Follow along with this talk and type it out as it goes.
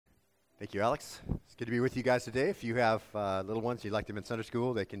Thank you, Alex. It's good to be with you guys today. If you have little ones, you'd like them in Sunday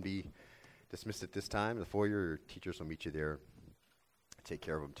school, they can be dismissed at this time. The foyer, your teachers will meet you there. Take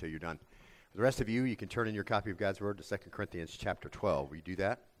care of them until you're done. For the rest of you, you can turn in your copy of God's Word to 2 Corinthians chapter 12. Will you do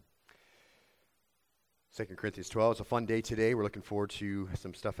that? 2 Corinthians 12 is a fun day today. We're looking forward to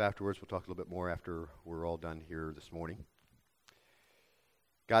some stuff afterwards. We'll talk a little bit more after we're all done here this morning.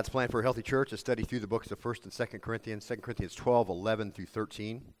 God's plan for a healthy church is study through the books of 1 and 2 Corinthians. 2 Corinthians 12, 11 through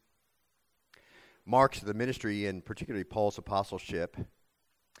 13. Marks the ministry and particularly Paul's apostleship.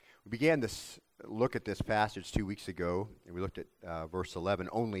 We began this look at this passage 2 weeks ago, and we looked at verse 11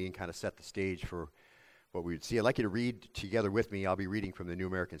 only and kind of set the stage for what we would see. I'd like you to read together with me. I'll be reading from the New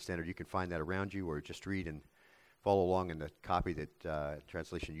American Standard. You can find that around you, or just read and follow along in the copy that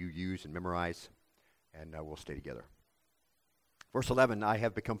translation you use and memorize, and we'll stay together. Verse 11, I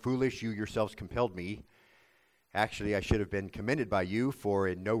have become foolish, you yourselves compelled me. Actually, I should have been commended by you, for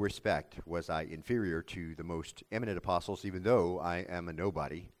in no respect was I inferior to the most eminent apostles, even though I am a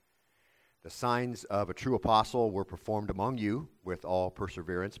nobody. The signs of a true apostle were performed among you with all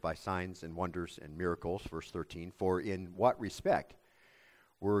perseverance by signs and wonders and miracles. Verse 13, for in what respect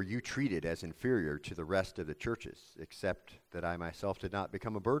were you treated as inferior to the rest of the churches, except that I myself did not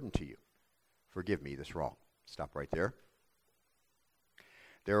become a burden to you? Forgive me this wrong. Stop right there.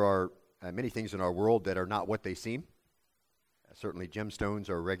 There are many things in our world that are not what they seem. Certainly gemstones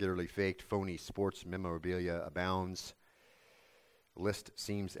are regularly faked. Phony sports memorabilia abounds. The list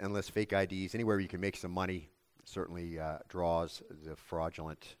seems endless. Fake IDs, anywhere you can make some money, certainly draws the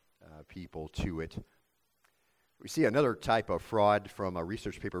fraudulent people to it. We see another type of fraud from a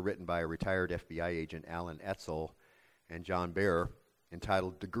research paper written by a retired FBI agent, Alan Etzel, and John Baer,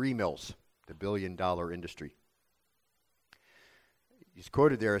 entitled Degree Mills, the billion-dollar industry. He's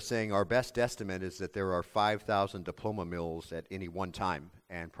quoted there as saying, our best estimate is that there are 5,000 diploma mills at any one time,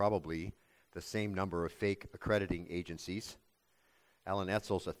 and probably the same number of fake accrediting agencies. Alan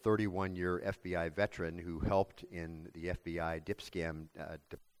Etzel's a 31-year FBI veteran who helped in the FBI diploma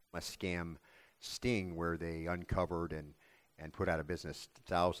scam sting, where they uncovered and put out of business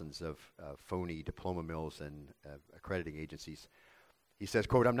thousands of phony diploma mills and accrediting agencies. He says,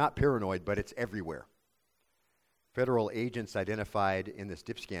 quote, I'm not paranoid, but it's everywhere. Federal agents identified in this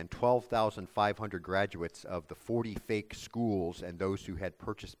dip scan 12,500 graduates of the 40 fake schools and those who had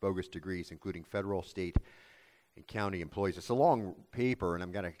purchased bogus degrees, including federal, state, and county employees. It's a long paper, and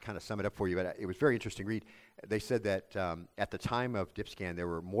I'm going to kind of sum it up for you, but it was very interesting read. They said that at the time of dip scan, there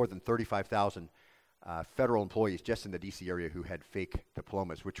were more than 35,000 federal employees just in the D.C. area who had fake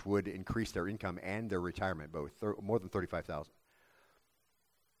diplomas, which would increase their income and their retirement, both, more than 35,000.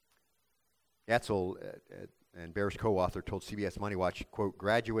 Etzel and Baer's co-author told CBS Money Watch, quote,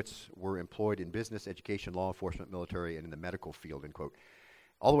 graduates were employed in business, education, law enforcement, military, and in the medical field, end quote.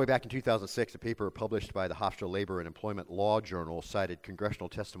 All the way back in 2006, a paper published by the Hofstra Labor and Employment Law Journal cited congressional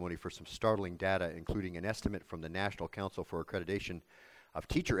testimony for some startling data, including an estimate from the National Council for Accreditation of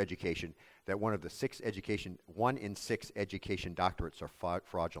Teacher Education that one in six education doctorates are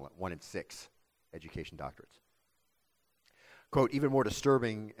fraudulent. 1 in 6 education doctorates. Quote, even more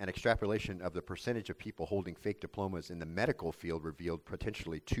disturbing, an extrapolation of the percentage of people holding fake diplomas in the medical field revealed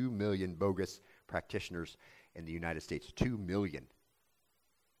potentially 2 million bogus practitioners in the United States. 2 million.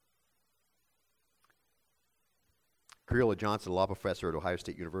 Creola Johnson, a law professor at Ohio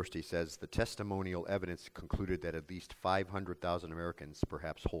State University, says the testimonial evidence concluded that at least 500,000 Americans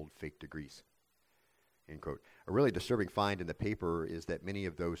perhaps hold fake degrees. End quote. A really disturbing find in the paper is that many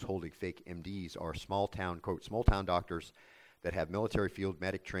of those holding fake MDs are small-town doctors that have military field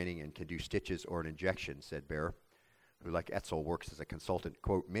medic training and can do stitches or an injection, said Baer, who, like Etzel, works as a consultant.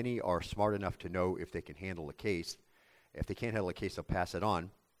 Quote, many are smart enough to know if they can handle a case. If they can't handle a case, they'll pass it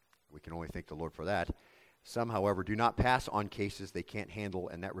on. We can only thank the Lord for that. Some, however, do not pass on cases they can't handle,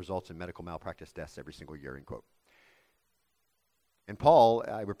 and that results in medical malpractice deaths every single year, end quote. And Paul,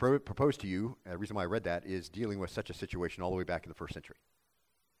 I would propose to you, the reason why I read that is dealing with such a situation all the way back in the first century.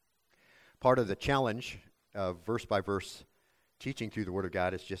 Part of the challenge of verse-by-verse teaching through the Word of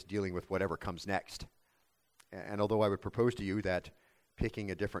God is just dealing with whatever comes next. And although I would propose to you that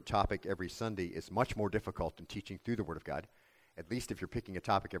picking a different topic every Sunday is much more difficult than teaching through the Word of God, at least if you're picking a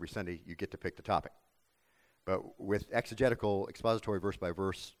topic every Sunday, you get to pick the topic. But with exegetical, expository,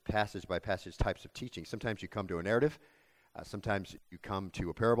 verse-by-verse, passage-by-passage types of teaching, sometimes you come to a narrative, sometimes you come to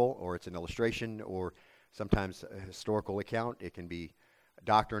a parable, or it's an illustration, or sometimes a historical account. It can be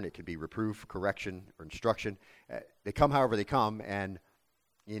doctrine, it can be reproof, correction, or instruction. They come however they come, and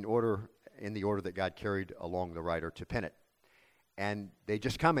in the order that God carried along the writer to pen it. And they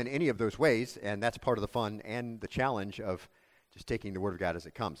just come in any of those ways, and that's part of the fun and the challenge of just taking the Word of God as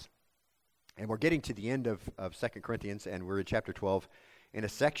it comes. And we're getting to the end of 2 Corinthians, and we're in chapter 12 in a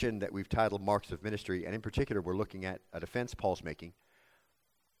section that we've titled Marks of Ministry, and in particular we're looking at a defense Paul's making.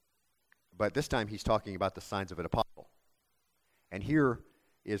 But this time he's talking about the signs of an apostle. And here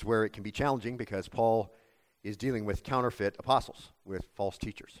is where it can be challenging because Paul is dealing with counterfeit apostles, with false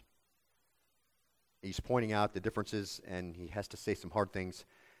teachers. He's pointing out the differences, and he has to say some hard things,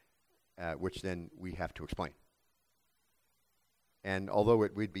 which then we have to explain. And although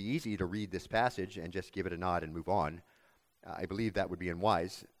it would be easy to read this passage and just give it a nod and move on, I believe that would be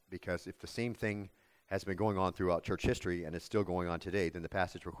unwise, because if the same thing has been going on throughout church history and is still going on today, then the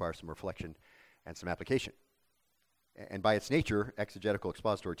passage requires some reflection and some application. And by its nature, exegetical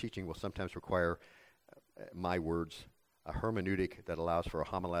expository teaching will sometimes require, my words, a hermeneutic that allows for a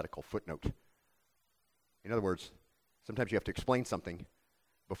homiletical footnote. In other words, sometimes you have to explain something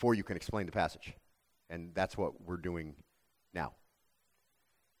before you can explain the passage. And that's what we're doing now.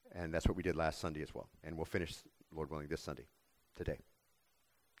 And that's what we did last Sunday as well. And we'll finish, Lord willing, this Sunday, today.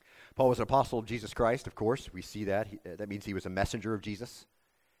 Paul was an apostle of Jesus Christ, of course. We see that. That means he was a messenger of Jesus.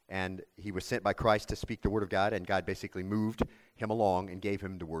 And he was sent by Christ to speak the word of God, and God basically moved him along and gave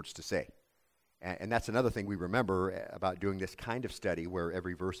him the words to say. And that's another thing we remember about doing this kind of study where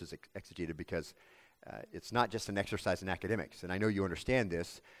every verse is exegeted, because it's not just an exercise in academics. And I know you understand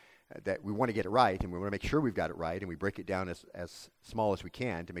this, that we want to get it right, and we want to make sure we've got it right, and we break it down as small as we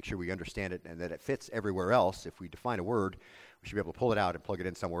can to make sure we understand it and that it fits everywhere else. If we define a word, we should be able to pull it out and plug it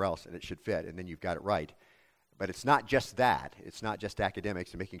in somewhere else, and it should fit, and then you've got it right. But it's not just that. It's not just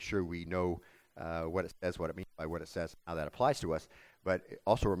academics and making sure we know what it says, what it means by what it says, how that applies to us. But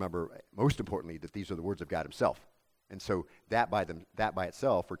also remember, most importantly, that these are the words of God himself. And so that by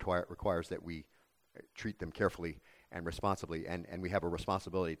itself requires that we treat them carefully and responsibly, and we have a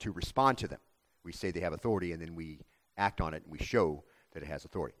responsibility to respond to them. We say they have authority, and then we act on it, and we show that it has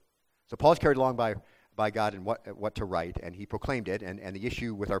authority. So Paul's carried along by God in what to write, and he proclaimed it, and the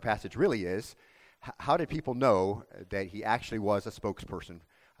issue with our passage really is, how did people know that he actually was a spokesman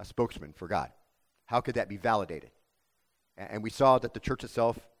for God? How could that be validated? And we saw that the church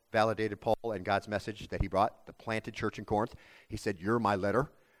itself validated Paul and God's message that he brought, the planted church in Corinth. He said, you're my letter,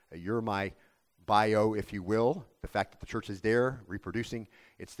 you're my bio, if you will. The fact that the church is there, reproducing,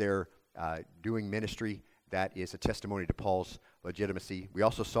 it's there doing ministry, that is a testimony to Paul's legitimacy. We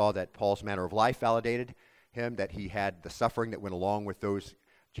also saw that Paul's manner of life validated him, that he had the suffering that went along with those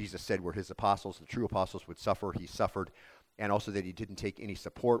Jesus said were his apostles. The true apostles would suffer. He suffered. And also that he didn't take any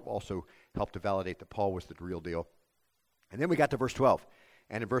support also helped to validate that Paul was the real deal. And then we got to verse 12.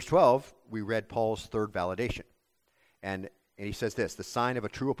 And in verse 12, we read Paul's third validation. And he says this, the sign of a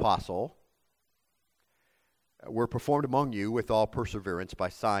true apostle were performed among you with all perseverance by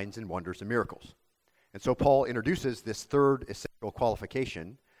signs and wonders and miracles. And so Paul introduces this third essential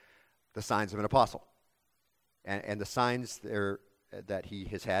qualification, the signs of an apostle. And the signs there that he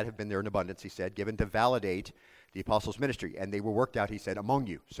has had have been there in abundance, he said, given to validate the apostles' ministry. And they were worked out, he said, among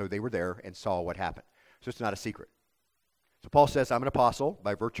you. So they were there and saw what happened. So it's not a secret. So Paul says, I'm an apostle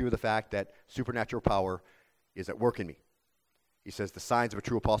by virtue of the fact that supernatural power is at work in me. He says, the signs of a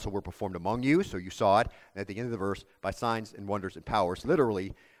true apostle were performed among you, so you saw it. And at the end of the verse, by signs and wonders and powers,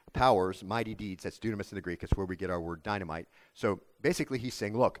 literally powers, mighty deeds, that's dunamis in the Greek, that's where we get our word dynamite. So basically he's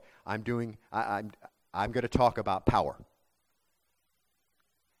saying, look, I'm going to talk about power.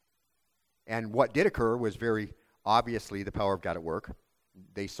 And what did occur was very obviously the power of God at work.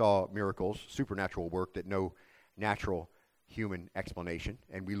 They saw miracles, supernatural work that no natural human explanation,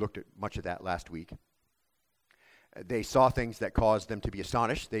 and we looked at much of that last week. They saw things that caused them to be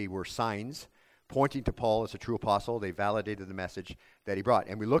astonished. They were signs pointing to Paul as a true apostle. They validated the message that he brought.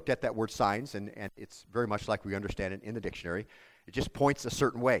 And we looked at that word signs, and it's very much like we understand it in the dictionary. It just points a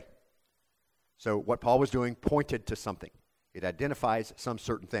certain way. So what Paul was doing pointed to something. It identifies some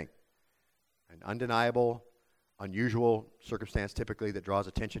certain thing. An undeniable, unusual circumstance typically that draws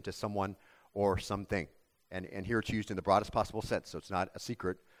attention to someone or something. And here it's used in the broadest possible sense, so it's not a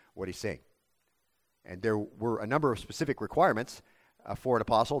secret what he's saying. And there were a number of specific requirements for an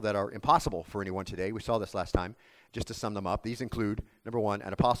apostle that are impossible for anyone today. We saw this last time. Just to sum them up, these include, number one,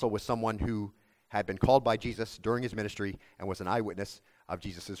 an apostle was someone who had been called by Jesus during his ministry and was an eyewitness of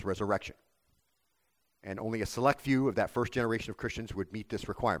Jesus' resurrection. And only a select few of that first generation of Christians would meet this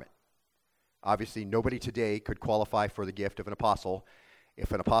requirement. Obviously, nobody today could qualify for the gift of an apostle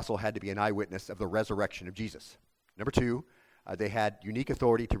if an apostle had to be an eyewitness of the resurrection of Jesus. Number two, they had unique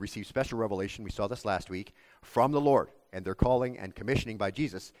authority to receive special revelation, we saw this last week, from the Lord. And their calling and commissioning by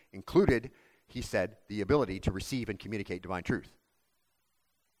Jesus included, he said, the ability to receive and communicate divine truth.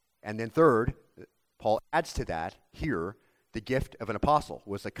 And then third, Paul adds to that here the gift of an apostle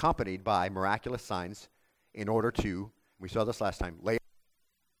was accompanied by miraculous signs in order to, we saw this last time, lay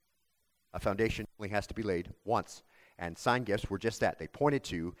a foundation only has to be laid once. And sign gifts were just that. They pointed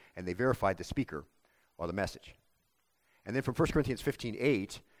to and they verified the speaker or the message. And then from 1 Corinthians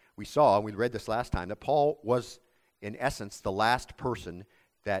 15:8, we saw, and we read this last time, that Paul was, in essence, the last person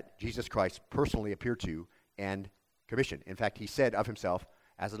that Jesus Christ personally appeared to and commissioned. In fact, he said of himself,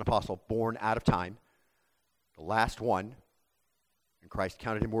 as an apostle, born out of time, the last one, and Christ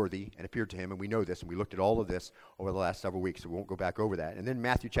counted him worthy and appeared to him, and we know this, and we looked at all of this over the last several weeks, so we won't go back over that. And then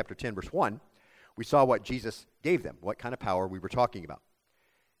Matthew chapter 10, verse 1, we saw what Jesus gave them, what kind of power we were talking about.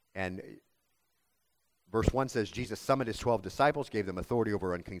 And verse 1 says, Jesus summoned his 12 disciples, gave them authority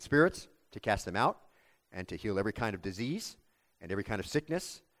over unclean spirits to cast them out and to heal every kind of disease and every kind of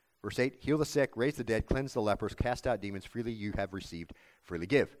sickness. Verse 8, heal the sick, raise the dead, cleanse the lepers, cast out demons. Freely you have received, freely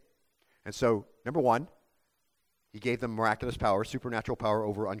give. And so, number one, he gave them miraculous power, supernatural power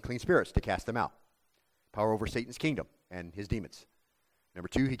over unclean spirits to cast them out. Power over Satan's kingdom and his demons. Number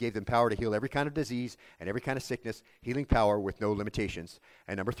two, he gave them power to heal every kind of disease and every kind of sickness, healing power with no limitations.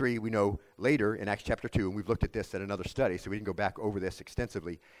 And number three, we know later in Acts chapter 2, and we've looked at this at another study, so we didn't go back over this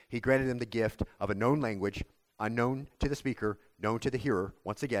extensively, he granted them the gift of a known language, unknown to the speaker, known to the hearer,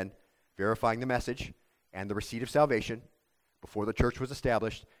 once again, verifying the message and the receipt of salvation before the church was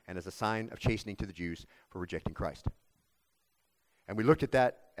established and as a sign of chastening to the Jews for rejecting Christ. And we looked at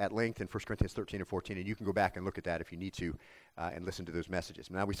that at length in 1 Corinthians 13 and 14, and you can go back and look at that if you need to and listen to those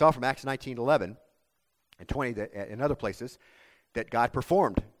messages. Now, we saw from Acts 19:11 and 20 that, in other places that God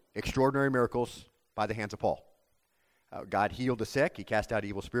performed extraordinary miracles by the hands of Paul. God healed the sick. He cast out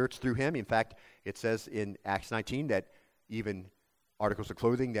evil spirits through him. In fact, it says in Acts 19 that even articles of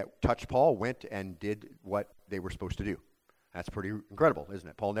clothing that touched Paul went and did what they were supposed to do. That's pretty incredible, isn't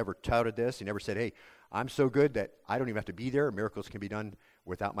it? Paul never touted this. He never said, hey, I'm so good that I don't even have to be there. Miracles can be done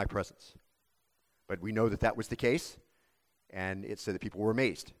without my presence. But we know that that was the case, and it said that people were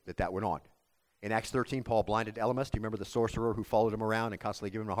amazed that that went on. In Acts 13, Paul blinded Elymas. Do you remember the sorcerer who followed him around and constantly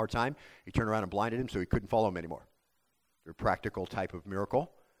gave him a hard time? He turned around and blinded him so he couldn't follow him anymore. A practical type of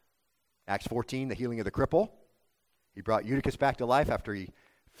miracle. Acts 14, the healing of the cripple. He brought Eutychus back to life after he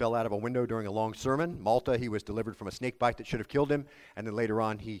fell out of a window during a long sermon. Malta, he was delivered from a snake bite that should have killed him. And then later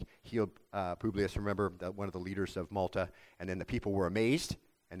on, he healed Publius, remember, one of the leaders of Malta. And then the people were amazed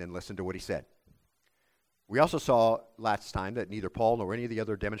and then listened to what he said. We also saw last time that neither Paul nor any of the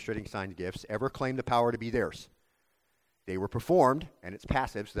other demonstrating sign gifts ever claimed the power to be theirs. They were performed, and it's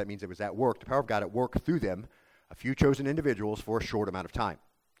passive, so that means it was at work. The power of God at work through them, a few chosen individuals for a short amount of time.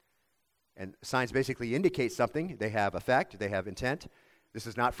 And signs basically indicate something. They have effect. They have intent. This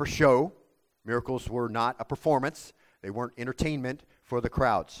is not for show. Miracles were not a performance. They weren't entertainment for the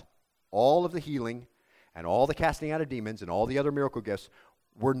crowds. All of the healing and all the casting out of demons and all the other miracle gifts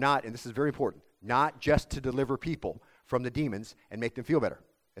were not, and this is very important, not just to deliver people from the demons and make them feel better.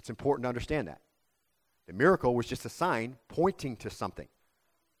 It's important to understand that. The miracle was just a sign pointing to something.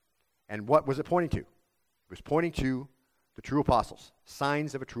 And what was it pointing to? It was pointing to the true apostles,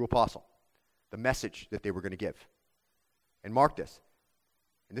 signs of a true apostle, the message that they were going to give. And mark this.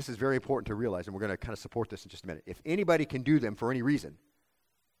 And this is very important to realize, and we're going to kind of support this in just a minute. If anybody can do them for any reason,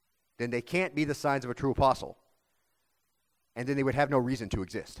 then they can't be the signs of a true apostle, and then they would have no reason to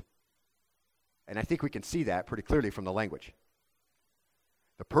exist. And I think we can see that pretty clearly from the language.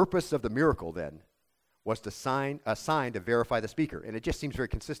 The purpose of the miracle, then, was a sign to verify the speaker, and it just seems very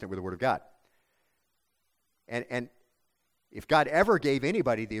consistent with the Word of God. And if God ever gave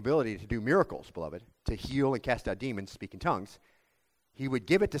anybody the ability to do miracles, beloved, to heal and cast out demons, speak in tongues, he would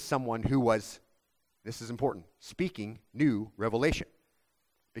give it to someone who was, this is important, speaking new revelation.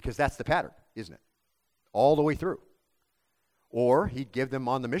 Because that's the pattern, isn't it? All the way through. Or he'd give them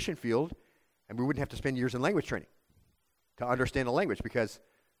on the mission field, and we wouldn't have to spend years in language training to understand the language, because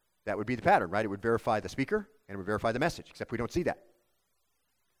that would be the pattern, right? It would verify the speaker, and it would verify the message, except we don't see that.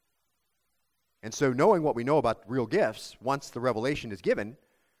 And so knowing what we know about real gifts, once the revelation is given,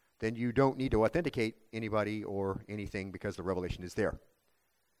 then you don't need to authenticate anybody or anything because the revelation is there.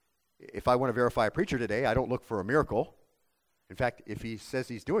 If I want to verify a preacher today, I don't look for a miracle. In fact, if he says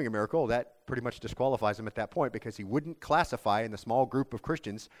he's doing a miracle, that pretty much disqualifies him at that point, because he wouldn't classify in the small group of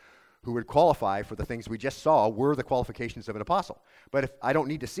Christians who would qualify for the things we just saw were the qualifications of an apostle. But if I don't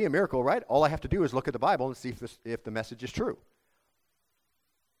need to see a miracle, right, all I have to do is look at the Bible and see if the message is true.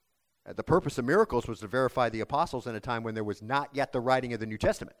 The purpose of miracles was to verify the apostles in a time when there was not yet the writing of the New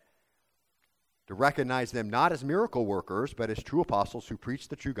Testament, to recognize them not as miracle workers, but as true apostles who preached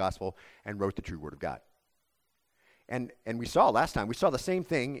the true gospel and wrote the true word of God. And we saw last time, we saw the same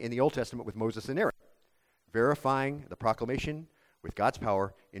thing in the Old Testament with Moses and Aaron. verifying the proclamation with God's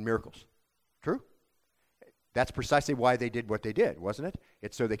power in miracles. True? That's precisely why they did what they did, wasn't it?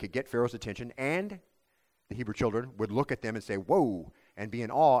 It's so they could get Pharaoh's attention, and the Hebrew children would look at them and say, whoa, and be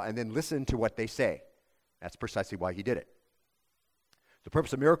in awe, and then listen to what they say. That's precisely why he did it. The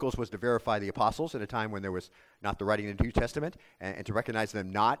purpose of miracles was to verify the apostles at a time when there was not the writing of the New Testament, and to recognize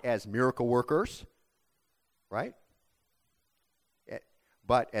them not as miracle workers, right?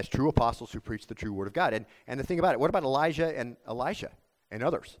 But as true apostles who preach the true word of God. And the thing about it, what about Elijah and Elisha and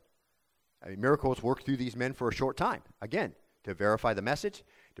others? I mean, miracles worked through these men for a short time. Again, to verify the message,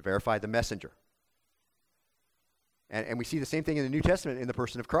 to verify the messenger. And we see the same thing in the New Testament in the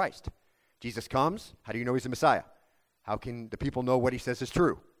person of Christ. Jesus comes. How do you know he's the Messiah? How can the people know what he says is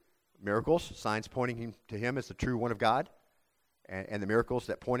true? Miracles, signs pointing to him as the true one of God, and the miracles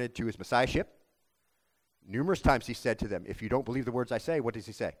that pointed to his messiahship. Numerous times he said to them, if you don't believe the words I say, what does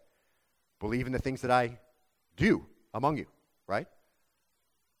he say? Believe in the things that I do among you, right?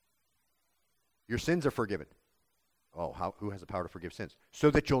 Your sins are forgiven. Oh, who has the power to forgive sins?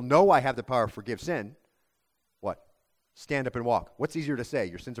 So that you'll know I have the power to forgive sin. What? Stand up and walk. What's easier to say?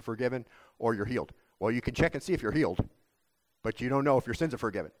 Your sins are forgiven or you're healed? Well, you can check and see if you're healed, but you don't know if your sins are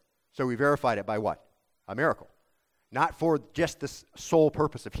forgiven. So we verified it by what? A miracle. Not for just the sole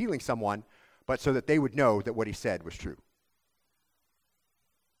purpose of healing someone, but so that they would know that what he said was true.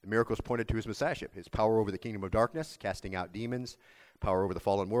 The miracles pointed to his messiahship, his power over the kingdom of darkness, casting out demons, power over the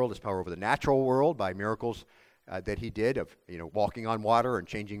fallen world, his power over the natural world by miracles that he did of walking on water and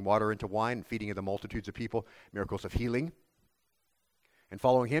changing water into wine and feeding of the multitudes of people, miracles of healing. And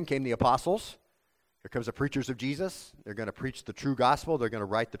following him came the apostles. Here comes the preachers of Jesus. They're going to preach the true gospel. They're going to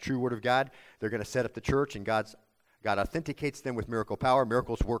write the true word of God. They're going to set up the church, and God authenticates them with miracle power.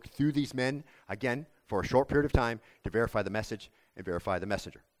 Miracles worked through these men, again, for a short period of time to verify the message and verify the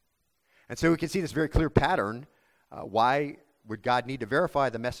messenger. And so we can see this very clear pattern. Why would God need to verify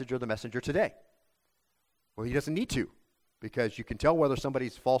the message or the messenger today? Well, he doesn't need to, because you can tell whether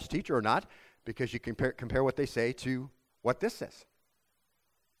somebody's a false teacher or not because you compare what they say to what this says.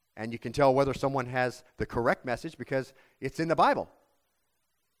 And you can tell whether someone has the correct message because it's in the Bible.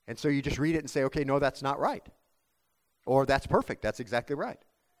 And so you just read it and say, okay, no, that's not right. Or that's perfect, that's exactly right.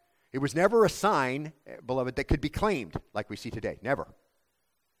 It was never a sign, beloved, that could be claimed like we see today. Never.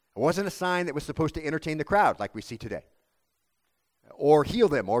 It wasn't a sign that was supposed to entertain the crowd like we see today, or heal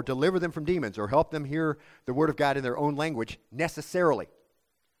them, or deliver them from demons, or help them hear the word of God in their own language necessarily.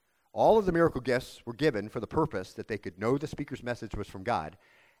 All of the miracle gifts were given for the purpose that they could know the speaker's message was from God,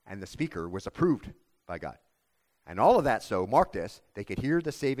 and the speaker was approved by God. And all of that, so, mark this, they could hear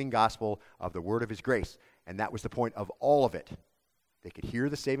the saving gospel of the word of his grace, and that was the point of all of it. They could hear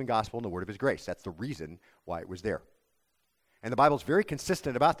the saving gospel and the word of his grace. That's the reason why it was there. And the Bible's very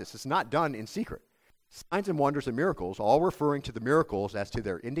consistent about this. It's not done in secret. Signs and wonders and miracles, all referring to the miracles as to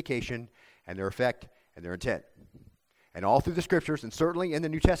their indication and their effect and their intent. And all through the scriptures, and certainly in the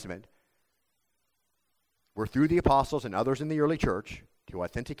New Testament, were through the apostles and others in the early church to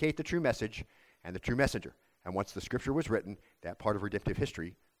authenticate the true message and the true messenger. And once the scripture was written, that part of redemptive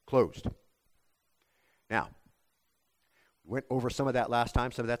history closed. Now, we went over some of that last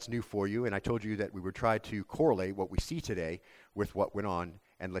time. Some of that's new for you, and I told you that we would try to correlate what we see today with what went on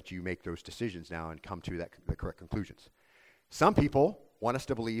and let you make those decisions now and come to the correct conclusions. Some people want us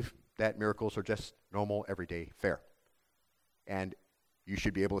to believe that miracles are just normal, everyday fare. And you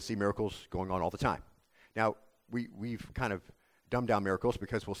should be able to see miracles going on all the time. Now, we've kind of dumbed down miracles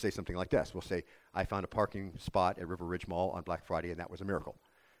because we'll say something like this. We'll say, I found a parking spot at River Ridge Mall on Black Friday, and that was a miracle.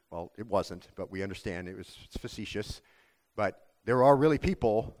 Well, it wasn't, but we understand it's facetious. But there are really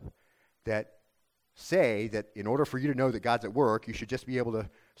people that say that in order for you to know that God's at work, you should just be able to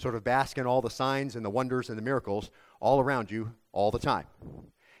sort of bask in all the signs and the wonders and the miracles all around you all the time.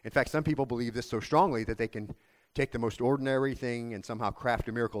 In fact, some people believe this so strongly that they can take the most ordinary thing and somehow craft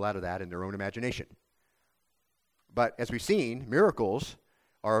a miracle out of that in their own imagination. But as we've seen, miracles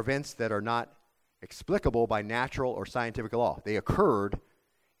are events that are not explicable by natural or scientific law. They occurred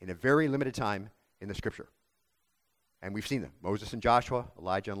in a very limited time in the Scripture. And we've seen them. Moses and Joshua,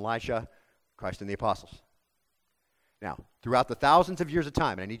 Elijah and Elisha, Christ and the apostles. Now, throughout the thousands of years of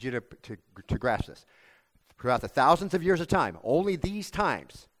time, and I need you to grasp this, throughout the thousands of years of time, only these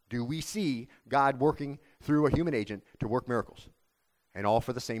times do we see God working through a human agent to work miracles, and all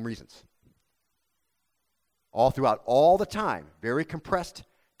for the same reasons. All throughout all the time, very compressed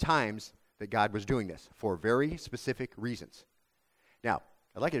times that God was doing this for very specific reasons. Now,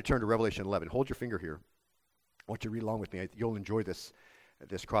 I'd like you to turn to Revelation 11. Hold your finger here. I want you to read along with me. You'll enjoy this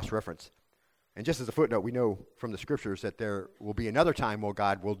cross-reference. And just as a footnote, we know from the Scriptures that there will be another time where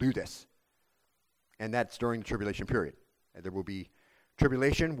God will do this. And that's during the tribulation period. And there will be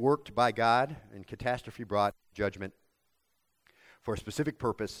tribulation worked by God and catastrophe brought judgment for a specific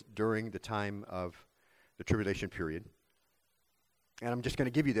purpose during the time of the tribulation period. And I'm just going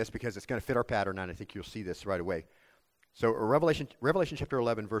to give you this because it's going to fit our pattern, and I think you'll see this right away. So Revelation chapter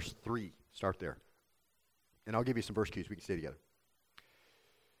 11, verse 3. Start there. And I'll give you some verse cues. We can stay together.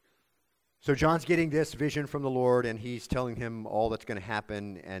 So John's getting this vision from the Lord, and he's telling him all that's going to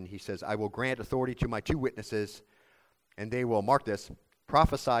happen. And he says, I will grant authority to my 2 witnesses, and they will, mark this,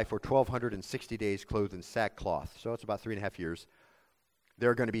 prophesy for 1,260 days clothed in sackcloth. So it's about 3.5 years.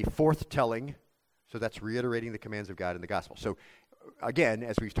 They're going to be forth-telling. So that's reiterating the commands of God in the gospel. So again,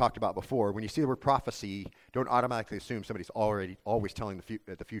 as we've talked about before, when you see the word prophecy, don't automatically assume somebody's always telling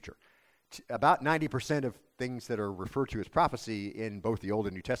the future. About 90% of things that are referred to as prophecy in both the Old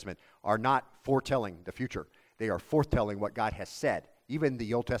and New Testament are not foretelling the future. They are foretelling what God has said. Even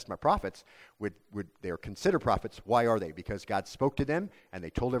the Old Testament prophets, they are considered prophets. Why are they? Because God spoke to them and they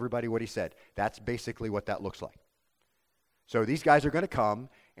told everybody what he said. That's basically what that looks like. So these guys are going to come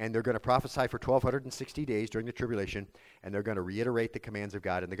and they're going to prophesy for 1,260 days during the tribulation, and they're going to reiterate the commands of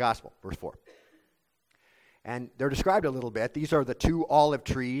God in the gospel. Verse 4. And they're described a little bit. These are the 2 olive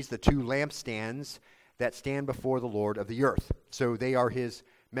trees, the 2 lampstands that stand before the Lord of the earth. So they are his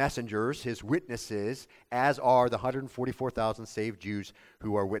messengers, his witnesses, as are the 144,000 saved Jews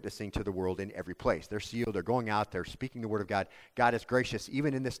who are witnessing to the world in every place. They're sealed, they're going out, they're speaking the word of God. God is gracious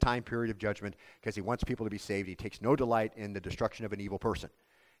even in this time period of judgment because he wants people to be saved. He takes no delight in the destruction of an evil person.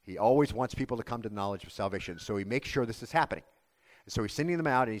 He always wants people to come to the knowledge of salvation. So he makes sure this is happening. So he's sending them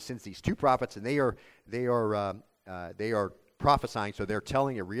out, and he sends these 2 prophets, and they are prophesying. So they're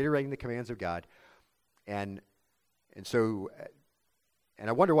reiterating the commands of God, and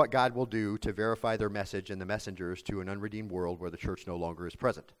I wonder what God will do to verify their message and the messengers to an unredeemed world where the church no longer is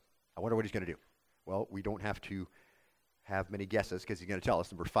present. I wonder what he's going to do. Well, we don't have to have many guesses because he's going to tell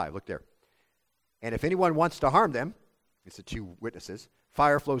us in verse 5. Look there. And if anyone wants to harm them, it's the 2 witnesses,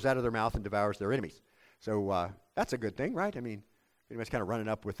 fire flows out of their mouth and devours their enemies. So that's a good thing, right? I mean, if anybody's kind of running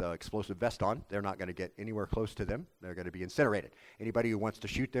up with an explosive vest on, they're not going to get anywhere close to them. They're going to be incinerated. Anybody who wants to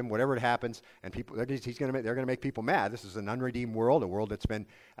shoot them, whatever it happens, and they're going to make people mad. This is an unredeemed world, a world that's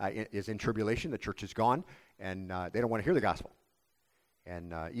is in tribulation. The church is gone, and they don't want to hear the gospel.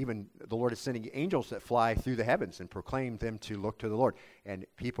 And even the Lord is sending angels that fly through the heavens and proclaim them to look to the Lord. And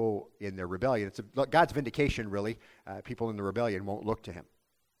people in their rebellion, it's God's vindication, really. People in the rebellion won't look to him.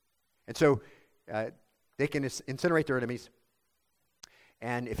 And so they can incinerate their enemies.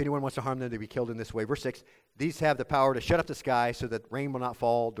 And if anyone wants to harm them, they'll be killed in this way. Verse 6, these have the power to shut up the sky so that rain will not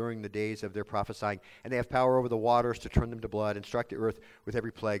fall during the days of their prophesying. And they have power over the waters to turn them to blood and strike the earth with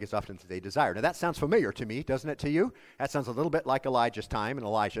every plague as often as they desire. Now that sounds familiar to me, doesn't it to you? That sounds a little bit like Elijah's time and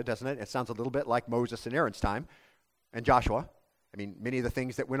Elijah, doesn't it? It sounds a little bit like Moses and Aaron's time and Joshua. I mean, many of the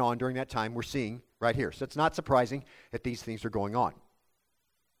things that went on during that time we're seeing right here. So it's not surprising that these things are going on.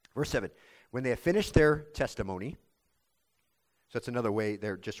 Verse 7, when they have finished their testimony. So that's another way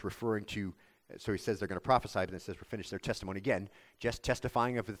they're just referring to, so he says they're going to prophesy, but then it says we'll finish their testimony again, just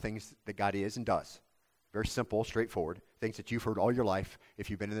testifying of the things that God is and does. Very simple, straightforward, things that you've heard all your life. If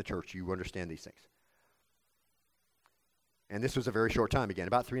you've been in the church, you understand these things. And this was a very short time again,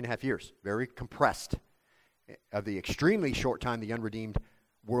 about 3.5 years, very compressed of the extremely short time the unredeemed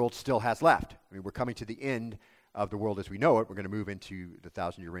world still has left. I mean, we're coming to the end of the world as we know it. We're going to move into the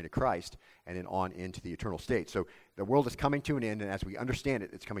 1,000-year reign of Christ and then on into the eternal state. So the world is coming to an end, and as we understand it,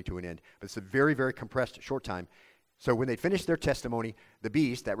 it's coming to an end. But it's a very, very compressed short time. So when they finish their testimony, the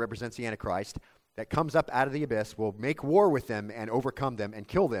beast, that represents the Antichrist, that comes up out of the abyss, will make war with them and overcome them and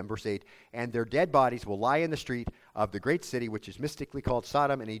kill them, verse 8, and their dead bodies will lie in the street of the great city, which is mystically called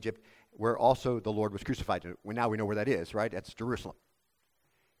Sodom and Egypt, where also the Lord was crucified. Well, now we know where that is, right? That's Jerusalem.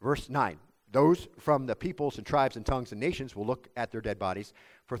 Verse 9. Those from the peoples and tribes and tongues and nations will look at their dead bodies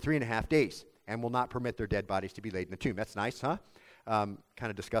for 3.5 days and will not permit their dead bodies to be laid in the tomb. That's nice, huh? Kind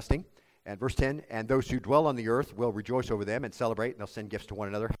of disgusting. And verse 10, and those who dwell on the earth will rejoice over them and celebrate, and they'll send gifts to one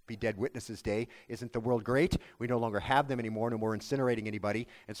another. Happy Dead Witnesses Day. Isn't the world great? We no longer have them anymore. No more incinerating anybody.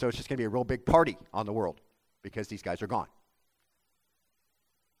 And so it's just going to be a real big party on the world because these guys are gone.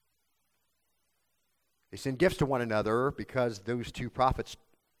 They send gifts to one another because those 2 prophets,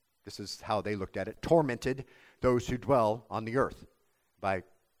 this is how they looked at it, tormented those who dwell on the earth by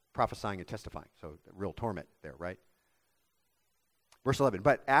prophesying and testifying. So real torment there, right? Verse 11,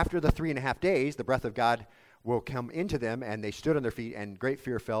 but after the 3.5 days, the breath of God will come into them, and they stood on their feet, and great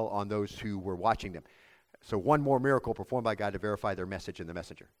fear fell on those who were watching them. So one more miracle performed by God to verify their message and the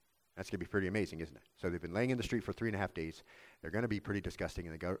messenger. That's going to be pretty amazing, isn't it? So they've been laying in the street for 3.5 days. They're going to be pretty disgusting,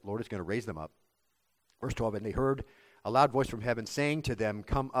 and the Lord is going to raise them up. Verse 12, and they heard a loud voice from heaven saying to them,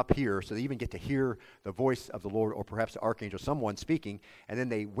 come up here. So they even get to hear the voice of the Lord, or perhaps the archangel, someone speaking. And then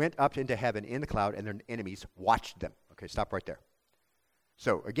they went up into heaven in the cloud, and their enemies watched them. Okay, stop right there.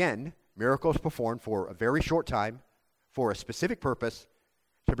 So again, miracles performed for a very short time, for a specific purpose,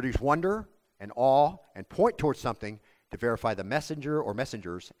 to produce wonder and awe and point towards something, to verify the messenger or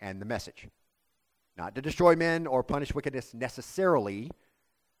messengers and the message. Not to destroy men or punish wickedness necessarily,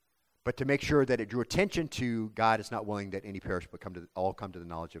 but to make sure that it drew attention to God is not willing that any perish, but all come to the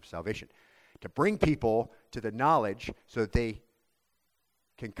knowledge of salvation. To bring people to the knowledge so that they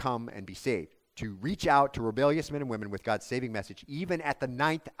can come and be saved. To reach out to rebellious men and women with God's saving message, even at the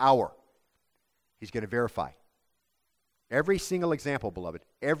 9th hour. He's going to verify. Every single example, beloved,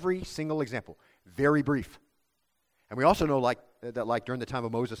 every single example, very brief. And we also know that during the time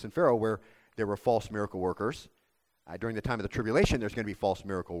of Moses and Pharaoh, where there were false miracle workers, during the time of the tribulation, there's going to be false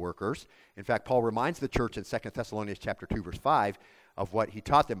miracle workers. In fact, Paul reminds the church in 2 Thessalonians chapter 2, verse 5, of what he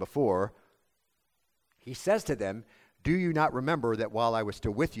taught them before. He says to them, do you not remember that while I was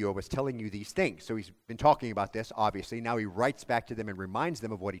still with you, I was telling you these things? So he's been talking about this, obviously. Now he writes back to them and reminds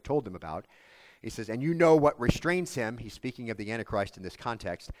them of what he told them about. He says, and you know what restrains him, he's speaking of the Antichrist in this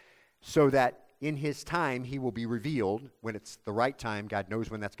context, so that in his time he will be revealed. When it's the right time, God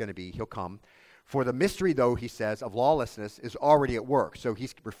knows when that's going to be, he'll come. For the mystery, though, he says, of lawlessness is already at work. So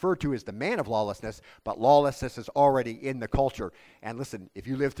he's referred to as the man of lawlessness, but lawlessness is already in the culture. And listen, if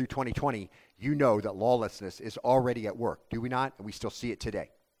you live through 2020, you know that lawlessness is already at work. Do we not? And we still see it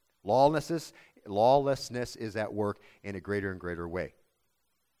today. Lawlessness is at work in a greater and greater way.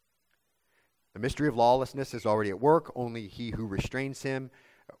 The mystery of lawlessness is already at work. Only he who restrains him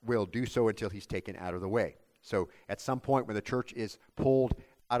will do so until he's taken out of the way. So at some point when the church is pulled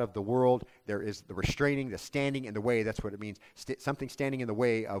out of the world, there is the restraining, the standing in the way. That's what it means. Something standing in the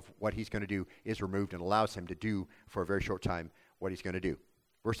way of what he's going to do is removed and allows him to do for a very short time what he's going to do.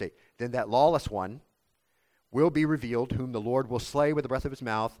 Verse 8, then that lawless one will be revealed, whom the Lord will slay with the breath of his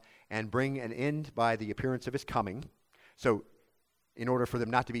mouth and bring an end by the appearance of his coming. So in order for them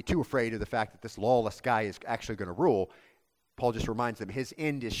not to be too afraid of the fact that this lawless guy is actually going to rule, Paul just reminds them his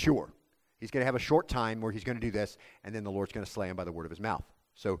end is sure. He's going to have a short time where he's going to do this, and then the Lord's going to slay him by the word of his mouth.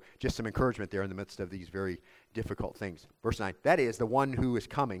 So just some encouragement there in the midst of these very difficult things. Verse 9, that is, the one who is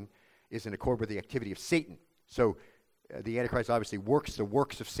coming is in accord with the activity of Satan. So the Antichrist obviously works the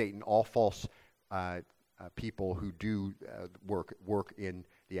works of Satan, all false people who do work in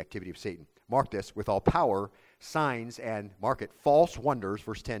the activity of Satan. Mark this, with all power, signs, and mark it, false wonders,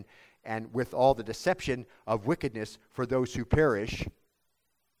 verse 10, and with all the deception of wickedness for those who perish,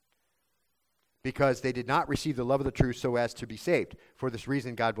 because they did not receive the love of the truth so as to be saved. For this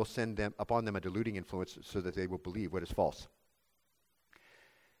reason, God will send upon them a deluding influence so that they will believe what is false.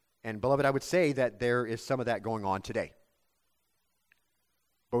 And beloved, I would say that there is some of that going on today.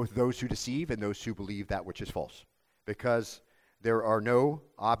 Both those who deceive and those who believe that which is false. Because there are no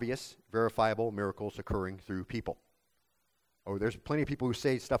obvious, verifiable miracles occurring through people. Oh, there's plenty of people who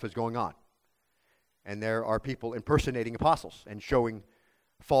say stuff is going on. And there are people impersonating apostles and showing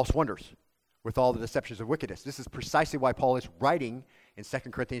false wonders with all the deceptions of wickedness. This is precisely why Paul is writing in 2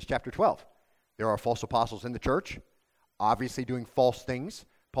 Corinthians chapter 12. There are false apostles in the church, obviously doing false things.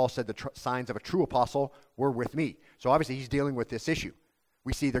 Paul said the signs of a true apostle were with me. So obviously he's dealing with this issue.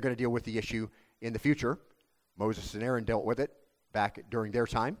 We see they're going to deal with the issue in the future. Moses and Aaron dealt with it back during their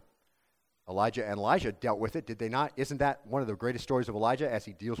time. Elijah and Elijah dealt with it, did they not? Isn't that one of the greatest stories of Elijah as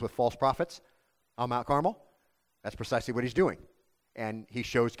he deals with false prophets on Mount Carmel? That's precisely what he's doing. And he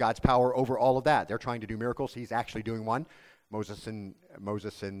shows God's power over all of that. They're trying to do miracles. He's actually doing one. Moses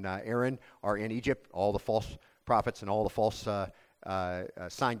and Aaron are in Egypt. All the false prophets and all the false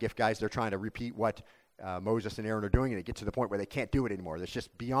sign gift guys, they're trying to repeat what Moses and Aaron are doing, and it gets to the point where they can't do it anymore. It's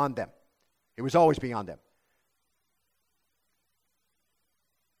just beyond them. It was always beyond them.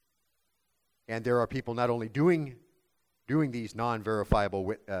 And there are people not only doing these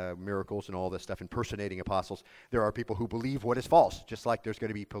non-verifiable miracles and all this stuff, impersonating apostles, there are people who believe what is false, just like there's going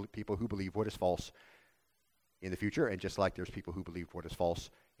to be people who believe what is false in the future, and just like there's people who believe what is false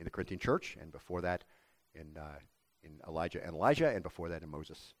in the Corinthian church, and before that in Elijah, and before that in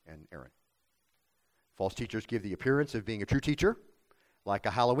Moses and Aaron. False teachers give the appearance of being a true teacher, like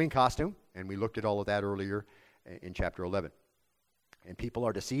a Halloween costume, and we looked at all of that earlier in chapter 11. And people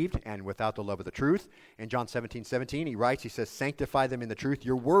are deceived and without the love of the truth. In John 17:17, he says, sanctify them in the truth.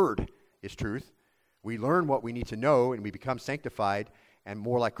 Your word is truth. We learn what we need to know, and we become sanctified and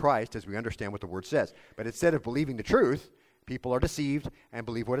more like Christ as we understand what the word says. But instead of believing the truth, people are deceived and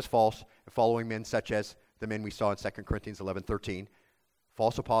believe what is false, following men such as the men we saw in 2 Corinthians 11:13,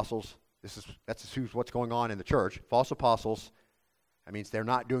 false apostles, That's what's going on in the church. False apostles, that means they're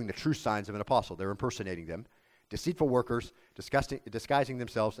not doing the true signs of an apostle. They're impersonating them. Deceitful workers, disguising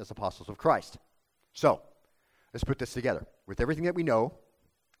themselves as apostles of Christ. So, let's put this together. With everything that we know,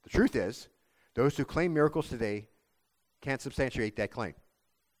 the truth is, those who claim miracles today can't substantiate that claim.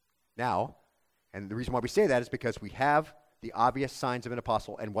 Now, and the reason why we say that is because we have the obvious signs of an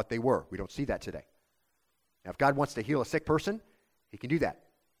apostle and what they were. We don't see that today. Now, if God wants to heal a sick person, he can do that.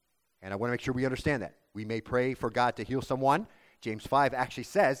 And I want to make sure we understand that. We may pray for God to heal someone. James 5 actually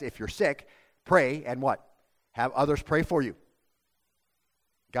says, if you're sick, pray and what? Have others pray for you.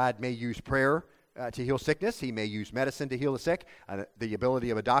 God may use prayer to heal sickness. He may use medicine to heal the sick. The ability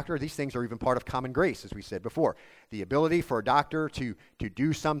of a doctor, these things are even part of common grace, as we said before. The ability for a doctor to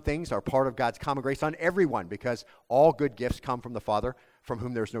do some things are part of God's common grace on everyone, because all good gifts come from the Father, from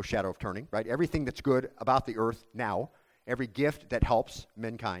whom there's no shadow of turning, right? Everything that's good about the earth now, every gift that helps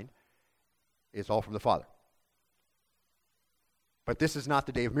mankind, is all from the Father. But this is not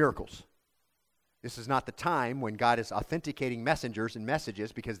the day of miracles. This is not the time when God is authenticating messengers and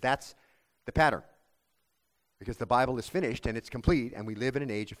messages, because that's the pattern. Because the Bible is finished and it's complete, and we live in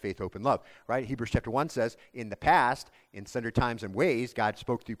an age of faith, hope, and love. Right? Hebrews chapter 1 says, in the past, in sundry times and ways, God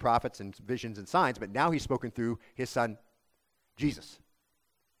spoke through prophets and visions and signs, but now he's spoken through his son, Jesus.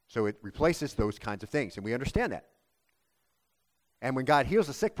 So it replaces those kinds of things, and we understand that. And when God heals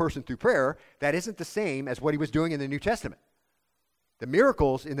a sick person through prayer, that isn't the same as what he was doing in the New Testament. The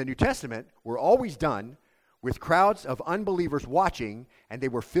miracles in the New Testament were always done with crowds of unbelievers watching, and they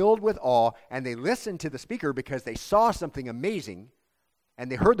were filled with awe, and they listened to the speaker because they saw something amazing,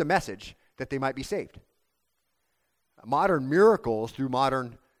 and they heard the message that they might be saved. Modern miracles through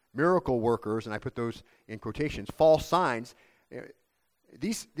modern miracle workers, and I put those in quotations, false signs,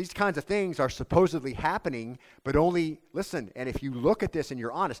 these kinds of things are supposedly happening, but only, listen, and if you look at this and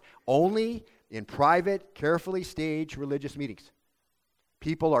you're honest, only in private, carefully staged religious meetings.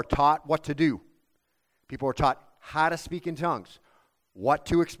 People are taught what to do. People are taught how to speak in tongues, what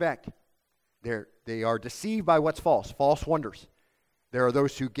to expect. They are deceived by what's false wonders. There are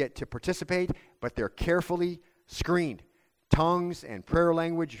those who get to participate, but they're carefully screened. Tongues and prayer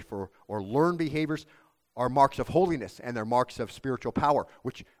language or learned behaviors are marks of holiness, and they're marks of spiritual power,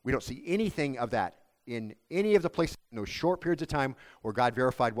 which we don't see anything of that in any of the places in those short periods of time where God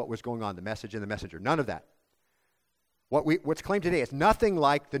verified what was going on, the message and the messenger. None of that. What's claimed today is nothing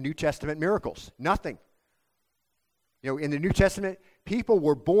like the New Testament miracles. Nothing. In the New Testament, people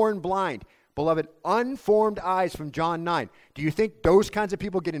were born blind. Beloved, unformed eyes from John 9. Do you think those kinds of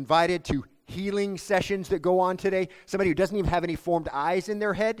people get invited to healing sessions that go on today? Somebody who doesn't even have any formed eyes in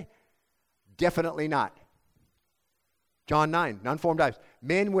their head? Definitely not. John 9, unformed eyes.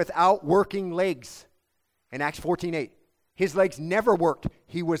 Men without working legs. In Acts 14:8. His legs never worked.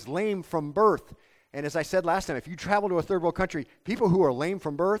 He was lame from birth. And as I said last time, if you travel to a third world country, people who are lame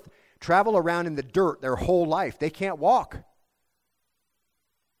from birth travel around in the dirt their whole life. They can't walk.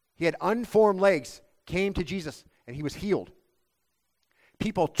 He had unformed legs, came to Jesus, and he was healed.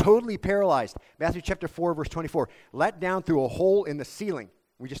 People totally paralyzed. Matthew chapter 4, verse 24. Let down through a hole in the ceiling.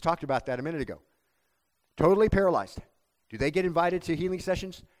 We just talked about that a minute ago. Totally paralyzed. Do they get invited to healing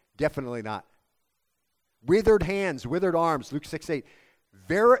sessions? Definitely not. Withered hands, withered arms, Luke 6:8.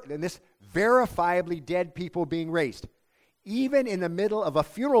 And this verifiably dead people being raised. Even in the middle of a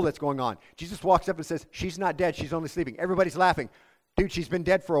funeral that's going on, Jesus walks up and says, she's not dead, she's only sleeping. Everybody's laughing. Dude, she's been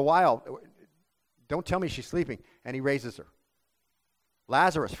dead for a while. Don't tell me she's sleeping. And he raises her.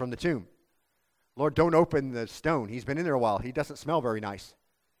 Lazarus from the tomb. Lord, don't open the stone. He's been in there a while. He doesn't smell very nice.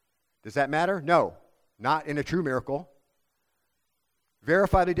 Does that matter? No, not in a true miracle.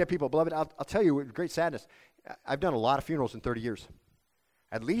 Verifiably dead people. Beloved, I'll tell you with great sadness, I've done a lot of funerals in 30 years.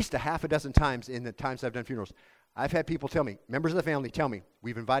 At least a half a dozen times in the times I've done funerals, I've had people tell me, members of the family tell me,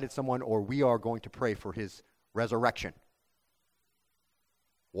 we've invited someone or we are going to pray for his resurrection.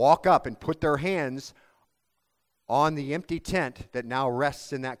 Walk up and put their hands on the empty tent that now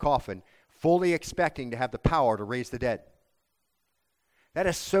rests in that coffin, fully expecting to have the power to raise the dead. That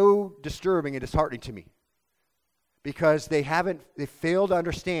is so disturbing and disheartening to me. Because they failed to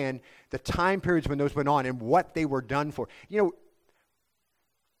understand the time periods when those went on and what they were done for.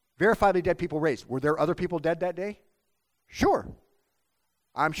 Verifiably dead people raised. Were there other people dead that day? Sure.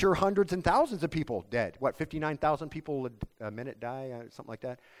 I'm sure hundreds and thousands of people dead. 59,000 people a minute die? Something like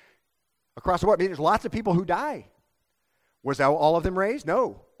that. Across the world. There's lots of people who die. Was all of them raised?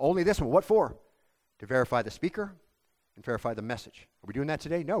 No. Only this one. What for? To verify the speaker and verify the message. Are we doing that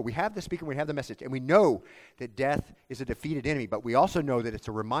today? No. We have the speaker and we have the message. And we know that death is a defeated enemy. But we also know that it's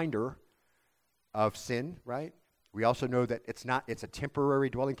a reminder of sin, right? We also know that it's a temporary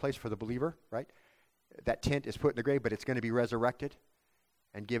dwelling place for the believer, right? That tent is put in the grave, but it's going to be resurrected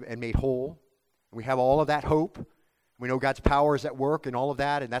and made whole. And we have all of that hope. We know God's power is at work and all of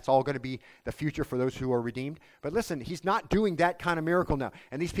that, and that's all going to be the future for those who are redeemed. But listen, he's not doing that kind of miracle now.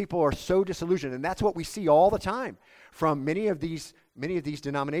 And these people are so disillusioned, and that's what we see all the time from many of these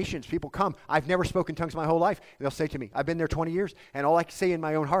denominations. People come, I've never spoken tongues my whole life, and they'll say to me, I've been there 20 years, and all I can say in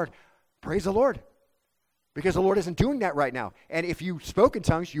my own heart, praise the Lord. Because the Lord isn't doing that right now. And if you spoke in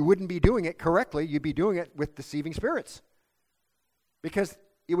tongues, you wouldn't be doing it correctly. You'd be doing it with deceiving spirits. Because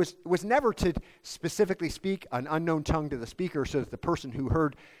it was never to specifically speak an unknown tongue to the speaker so that the person who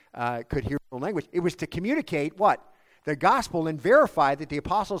heard could hear the language. It was to communicate what? The gospel and verify that the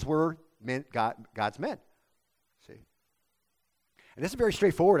apostles were God's men. See? And this is very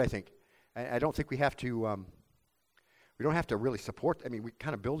straightforward, I think. I don't think we have to, we don't have to really support, we're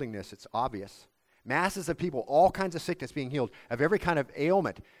kind of building this, it's obvious. Masses of people, all kinds of sickness being healed, of every kind of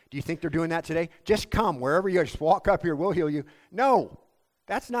ailment. Do you think they're doing that today? Just come, wherever you are, just walk up here, we'll heal you. No.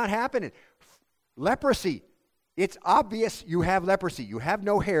 That's not happening. Leprosy. It's obvious you have leprosy. You have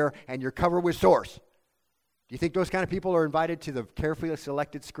no hair and you're covered with sores. Do you think those kind of people are invited to the carefully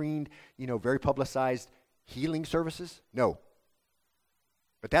selected, screened, very publicized healing services? No.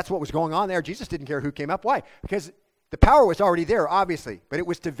 But that's what was going on there. Jesus didn't care who came up. Why? Because the power was already there, obviously, but it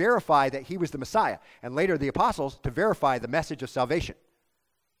was to verify that he was the Messiah. And later the apostles to verify the message of salvation.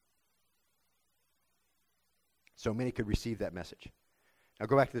 So many could receive that message. Now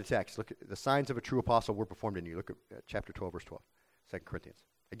go back to the text. Look at the signs of a true apostle were performed in you. Look at chapter 12, verse 12, 2 Corinthians.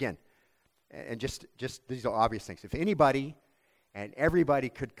 Again, and just these are obvious things. If anybody and everybody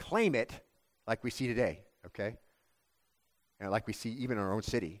could claim it like we see today, okay? And like we see even in our own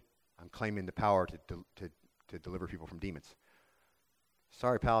city, I'm claiming the power to deliver people from demons.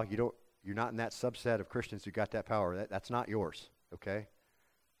 Sorry, pal, you're not in that subset of Christians who got that power. That's not yours, okay?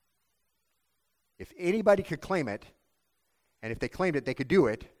 If anybody could claim it, and if they claimed it, they could do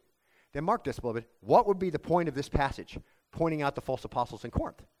it, then mark this, beloved. What would be the point of this passage? Pointing out the false apostles in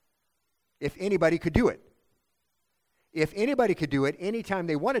Corinth. If anybody could do it. If anybody could do it anytime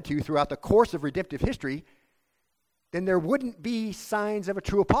they wanted to throughout the course of redemptive history, then there wouldn't be signs of a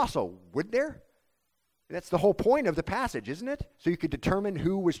true apostle, would there? That's the whole point of the passage, isn't it? So you could determine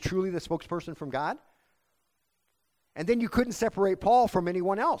who was truly the spokesperson from God. And then you couldn't separate Paul from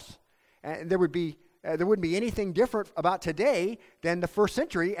anyone else. And there wouldn't be anything different about today than the first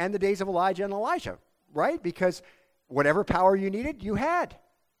century and the days of Elijah and Elisha, right? Because whatever power you needed, you had.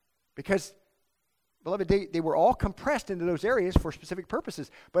 Because, beloved, they were all compressed into those areas for specific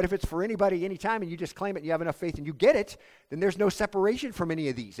purposes. But if it's for anybody, anytime, and you just claim it and you have enough faith and you get it, then there's no separation from any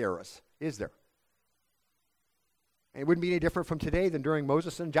of these eras, is there? And it wouldn't be any different from today than during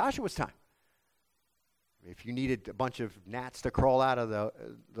Moses and Joshua's time. If you needed a bunch of gnats to crawl out of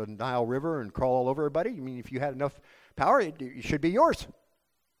the Nile River and crawl all over everybody, if you had enough power, it should be yours.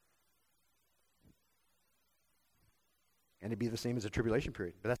 And it'd be the same as the tribulation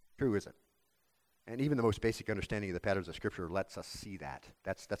period. But that's not true, is it? And even the most basic understanding of the patterns of Scripture lets us see that.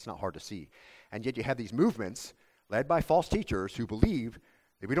 That's not hard to see. And yet you have these movements led by false teachers who believe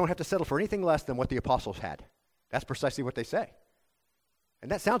that we don't have to settle for anything less than what the apostles had. That's precisely what they say. And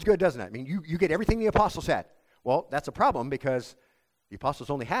that sounds good, doesn't it? You get everything the apostles had. Well, that's a problem because the apostles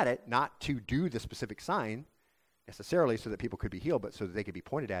only had it not to do the specific sign necessarily so that people could be healed, but so that they could be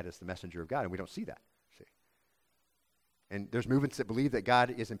pointed at as the messenger of God, and we don't see that. See? And there's movements that believe that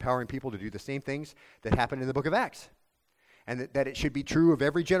God is empowering people to do the same things that happened in the book of Acts, and that it should be true of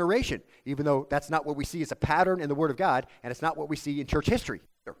every generation, even though that's not what we see as a pattern in the Word of God, and it's not what we see in church history.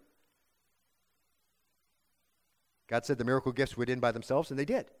 God said the miracle gifts would end by themselves, and they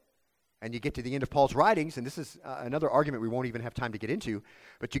did. And you get to the end of Paul's writings, and this is another argument we won't even have time to get into,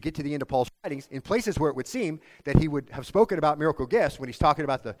 but you get to the end of Paul's writings in places where it would seem that he would have spoken about miracle gifts when he's talking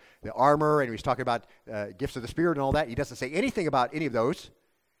about the armor and he's talking about gifts of the Spirit and all that. He doesn't say anything about any of those.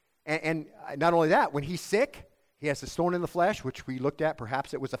 And not only that, when he's sick, he has this thorn in the flesh, which we looked at.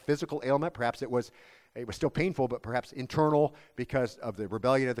 Perhaps it was a physical ailment. Perhaps it was still painful, but perhaps internal because of the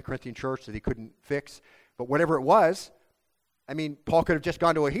rebellion of the Corinthian church that he couldn't fix. But whatever it was, Paul could have just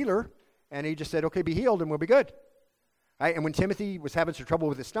gone to a healer, and he just said, okay, be healed, and we'll be good. Right? And when Timothy was having some trouble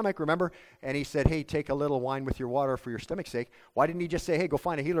with his stomach, remember, and he said, hey, take a little wine with your water for your stomach's sake, why didn't he just say, hey, go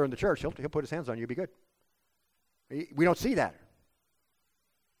find a healer in the church? He'll put his hands on you, you'll be good. We don't see that.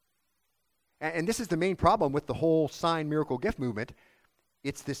 And this is the main problem with the whole sign miracle gift movement.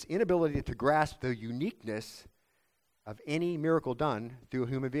 It's this inability to grasp the uniqueness of any miracle done through a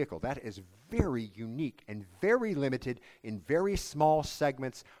human vehicle. That is very unique and very limited in very small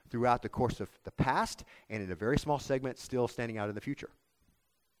segments throughout the course of the past and in a very small segment still standing out in the future.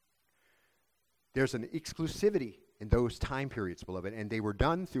 There's an exclusivity in those time periods, beloved, and they were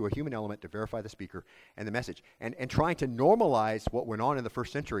done through a human element to verify the speaker and the message. And trying to normalize what went on in the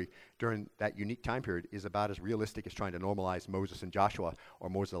first century during that unique time period is about as realistic as trying to normalize Moses and Joshua, or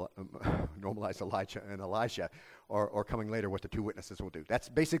normalize Elijah and Elijah, or coming later what the two witnesses will do. That's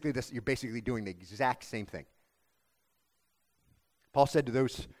basically this. You're basically doing the exact same thing. Paul said to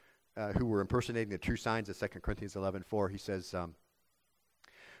those who were impersonating the true signs of 2 Corinthians 11:4, he says,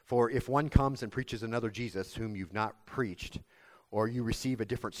 for if one comes and preaches another Jesus whom you've not preached, or you receive a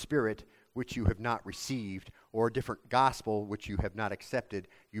different spirit which you have not received, or a different gospel which you have not accepted,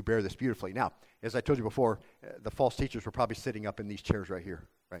 you bear this beautifully. Now, as I told you before, the false teachers were probably sitting up in these chairs right here,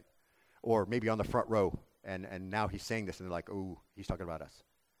 right? Or maybe on the front row, and now he's saying this, and they're like, oh, he's talking about us.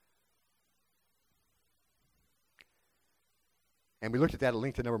 And we looked at that at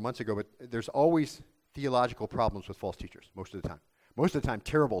length a number of months ago, but there's always theological problems with false teachers, most of the time. Most of the time,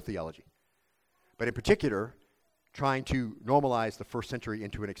 terrible theology. But in particular, trying to normalize the first century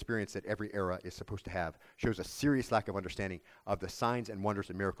into an experience that every era is supposed to have shows a serious lack of understanding of the signs and wonders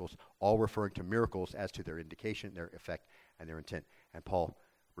and miracles, all referring to miracles as to their indication, their effect, and their intent. And Paul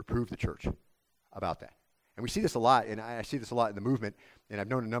reproved the church about that. And we see this a lot, and I see this a lot in the movement, and I've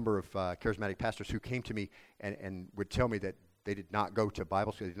known a number of charismatic pastors who came to me and would tell me that they did not go to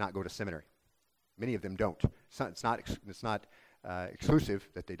Bible school, they did not go to seminary. Many of them don't. It's not exclusive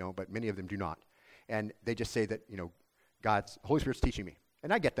that they don't, but many of them do not. And they just say that, God's Holy Spirit's teaching me.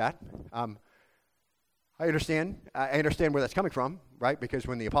 And I get that. I understand where that's coming from, right? Because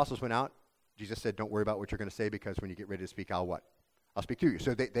when the apostles went out, Jesus said, don't worry about what you're going to say, because when you get ready to speak, I'll what? I'll speak through you.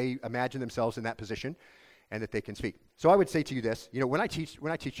 So they imagine themselves in that position and that they can speak. So I would say to you this, when I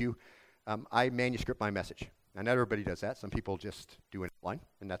teach you, I manuscript my message. Now, not everybody does that. Some people just do an outline,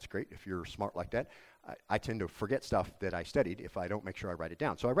 and that's great if you're smart like that. I tend to forget stuff that I studied if I don't make sure I write it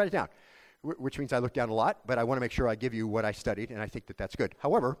down. So I write it down, which means I look down a lot, but I want to make sure I give you what I studied, and I think that that's good.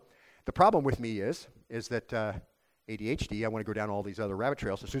 However, the problem with me is that ADHD, I want to go down all these other rabbit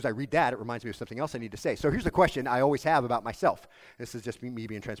trails. As soon as I read that, it reminds me of something else I need to say. So here's the question I always have about myself. This is just me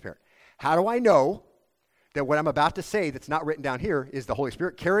being transparent. How do I know that what I'm about to say that's not written down here is the Holy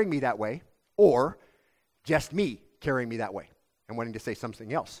Spirit carrying me that way, or just me carrying me that way and wanting to say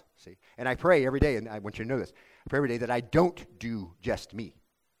something else? See, and I pray every day, and I want you to know this, I pray every day that I don't do just me,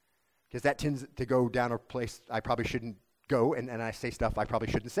 because that tends to go down a place I probably shouldn't go, and I say stuff I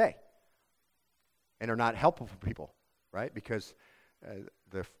probably shouldn't say and are not helpful for people, right? Because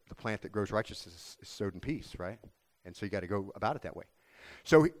the plant that grows righteousness is sowed in peace, right? And so you got to go about it that way.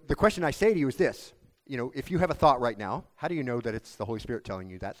 So the question I say to you is this, if you have a thought right now, how do you know that it's the Holy Spirit telling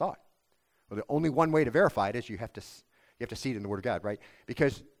you that thought? Well, the only one way to verify it is you have to see it in the Word of God, right?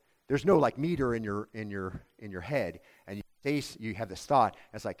 Because there's no meter in your head, and you have this thought,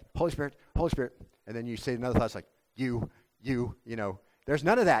 and it's like Holy Spirit, and then you say another thought, it's like you. There's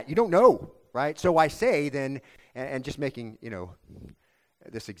none of that. You don't know, right? So I say then, and just making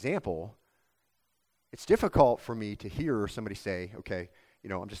this example, it's difficult for me to hear somebody say, okay,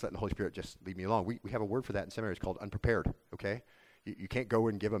 I'm just letting the Holy Spirit just leave me alone. We have a word for that in seminary. It's called unprepared. Okay. You can't go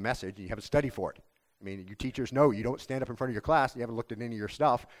and give a message and you haven't studied for it. I mean, you teachers know you don't stand up in front of your class and you haven't looked at any of your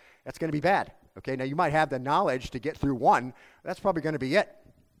stuff. That's going to be bad. Okay, now you might have the knowledge to get through one. That's probably going to be it.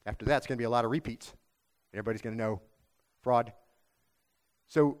 After that, it's going to be a lot of repeats. Everybody's going to know fraud.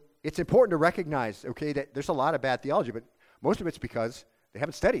 So it's important to recognize, okay, that there's a lot of bad theology, but most of it's because they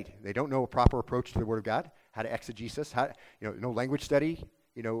haven't studied. They don't know a proper approach to the Word of God, how to exegesis, no language study.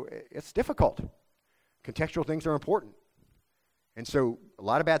 It's difficult. Contextual things are important. And so a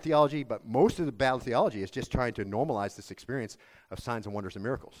lot of bad theology, but most of the bad theology is just trying to normalize this experience of signs and wonders and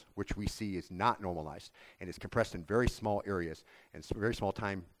miracles, which we see is not normalized and is compressed in very small areas and very small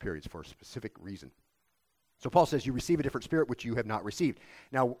time periods for a specific reason. So Paul says, you receive a different spirit which you have not received.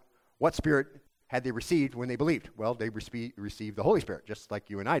 Now, what spirit had they received when they believed? Well, they received the Holy Spirit, just like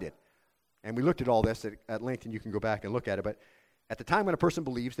you and I did. And we looked at all this at length, and you can go back and look at it, but at the time when a person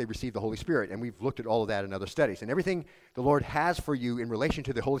believes, they receive the Holy Spirit, and we've looked at all of that in other studies. And everything the Lord has for you in relation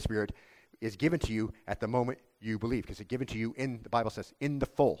to the Holy Spirit is given to you at the moment you believe, because it's given to you the Bible says, in the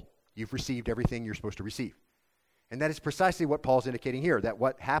full. You've received everything you're supposed to receive. And that is precisely what Paul's indicating here, that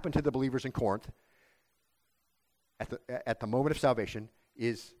what happened to the believers in Corinth at the moment of salvation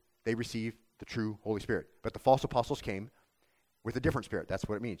is they received the true Holy Spirit. But the false apostles came with a different spirit. That's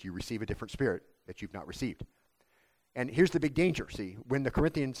what it means. You receive a different spirit that you've not received. And here's the big danger, see. When the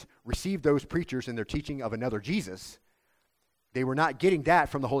Corinthians received those preachers in their teaching of another Jesus, They were not getting that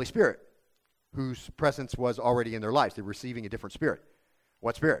from the Holy Spirit, whose presence was already in their lives. They were receiving a different spirit.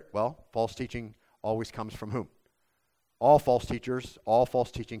 What spirit? Well, false teaching always comes from whom? All false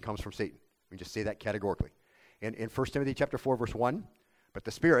teaching comes from Satan. We just say that categorically. In 1 Timothy chapter 4, verse 1, but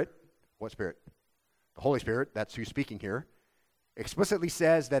the Spirit, what Spirit? The Holy Spirit, that's who's speaking here, explicitly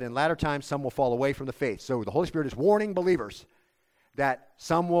says that in latter times some will fall away from the faith. So the Holy Spirit is warning believers that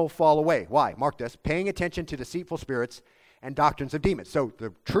some will fall away. Why? Mark this. Paying attention to deceitful spirits and doctrines of demons. So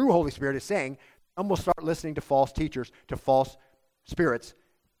the true Holy Spirit is saying some will start listening to false teachers, to false spirits,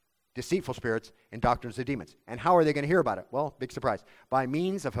 deceitful spirits, and doctrines of demons. And how are they going to hear about it? Well, big surprise. By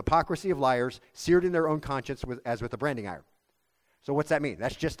means of hypocrisy of liars, seared in their own conscience as with a branding iron. So what's that mean?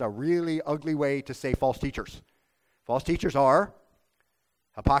 That's just a really ugly way to say false teachers. False teachers are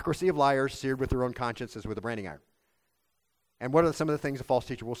hypocrisy of liars, seared with their own conscience as with a branding iron. And what are some of the things a false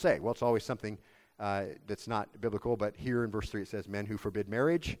teacher will say? Well, it's always something that's not biblical, but here in verse 3 it says, men who forbid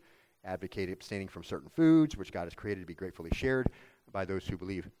marriage, advocate abstaining from certain foods, which God has created to be gratefully shared by those who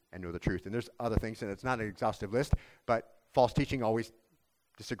believe and know the truth. And there's other things, and it's not an exhaustive list, but false teaching always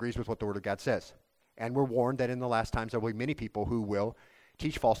disagrees with what the Word of God says. And we're warned that in the last times there will be many people who will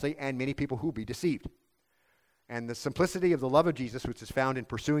teach falsely and many people who will be deceived. And the simplicity of the love of Jesus, which is found in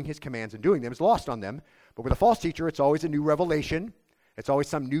pursuing his commands and doing them, is lost on them. But with a false teacher, it's always a new revelation. It's always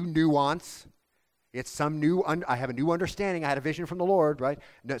some new nuance. It's some new, I have a new understanding. I had a vision from the Lord, right?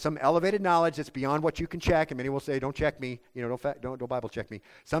 Some elevated knowledge that's beyond what you can check. And many will say, don't check me. Don't Bible check me.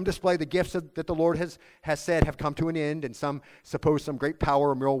 Some display the gifts that the Lord has said have come to an end. And some suppose some great power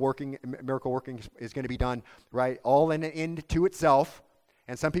or miracle working is going to be done, right? All in an end to itself.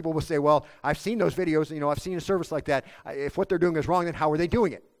 And some people will say, well, I've seen those videos. I've seen a service like that. If what they're doing is wrong, then how are they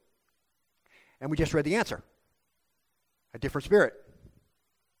doing it? And we just read the answer. A different spirit.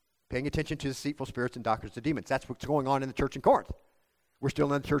 Paying attention to deceitful spirits and doctrines of demons. That's what's going on in the church in Corinth. We're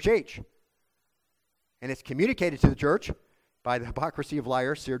still in the church age. And it's communicated to the church by the hypocrisy of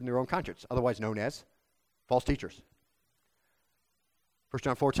liars seared in their own conscience, otherwise known as false teachers. 1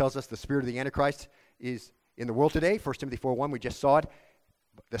 John 4 tells us the spirit of the Antichrist is in the world today. 1 Timothy 4:1, we just saw it.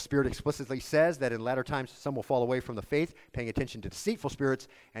 The Spirit explicitly says that in latter times some will fall away from the faith, paying attention to deceitful spirits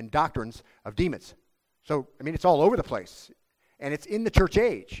and doctrines of demons. So, it's all over the place. And it's in the church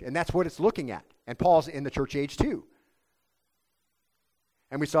age, and that's what it's looking at. And Paul's in the church age too.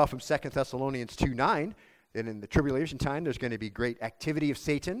 And we saw from 2 Thessalonians 2:9 that in the tribulation time there's going to be great activity of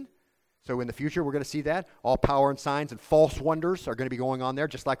Satan. So in the future we're going to see that. All power and signs and false wonders are going to be going on there,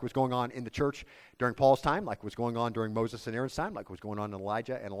 just like was going on in the church during Paul's time, like was going on during Moses and Aaron's time, like was going on in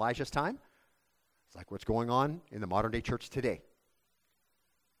Elijah and Elijah's time. It's like what's going on in the modern day church today.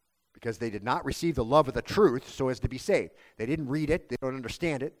 Because they did not receive the love of the truth so as to be saved. They didn't read it. They don't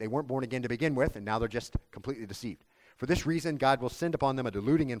understand it. They weren't born again to begin with, and now they're just completely deceived. For this reason, God will send upon them a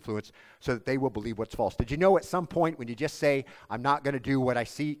deluding influence so that they will believe what's false. Did you know at some point when you just say, I'm not going to do what I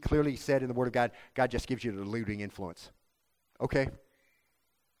see clearly said in the Word of God, God just gives you the deluding influence? Okay.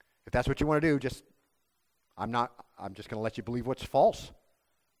 If that's what you want to do, I'm just going to let you believe what's false.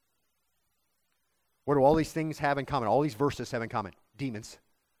 What do all these things have in common? All these verses have in common. Demons.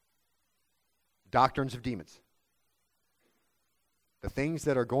 Doctrines of demons. The things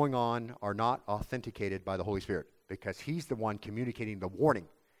that are going on are not authenticated by the Holy Spirit because he's the one communicating the warning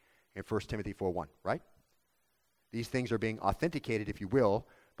in 1 Timothy 4:1, right? These things are being authenticated, if you will,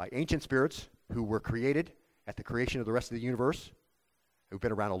 by ancient spirits who were created at the creation of the rest of the universe, who've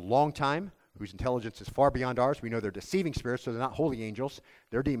been around a long time, whose intelligence is far beyond ours. We know they're deceiving spirits, so they're not holy angels.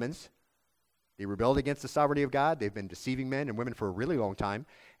 They're demons. They rebelled against the sovereignty of God. They've been deceiving men and women for a really long time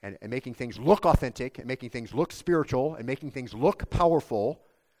and making things look authentic and making things look spiritual and making things look powerful.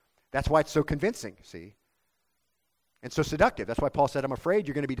 That's why it's so convincing, see? And so seductive. That's why Paul said, I'm afraid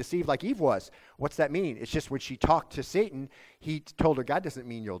you're going to be deceived like Eve was. What's that mean? It's just when she talked to Satan, he told her, God doesn't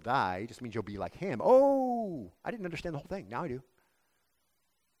mean you'll die. It just means you'll be like him. Oh, I didn't understand the whole thing. Now I do.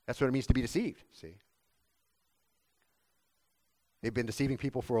 That's what it means to be deceived, see? They've been deceiving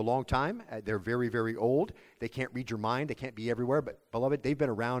people for a long time. They're very, very old. They can't read your mind. They can't be everywhere. But, beloved, they've been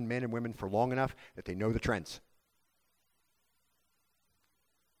around men and women for long enough that they know the trends.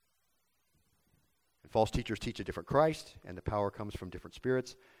 And false teachers teach a different Christ, and the power comes from different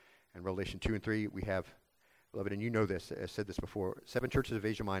spirits. In Revelation 2 and 3, we have, beloved, and you know this, I've said this before, 7 churches of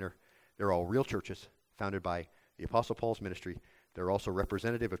Asia Minor. They're all real churches founded by the Apostle Paul's ministry. They're also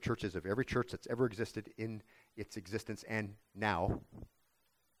representative of churches of every church that's ever existed in its existence and now.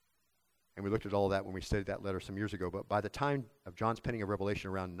 And we looked at all that when we studied that letter some years ago. But by the time of John's penning of Revelation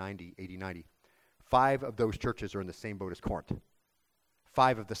around 90, 5 of those churches are in the same boat as Corinth.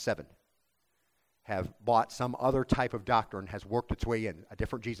 5 of the 7. have bought some other type of doctrine, has worked its way in, a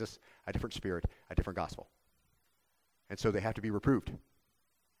different Jesus, a different spirit, a different gospel. And so they have to be reproved.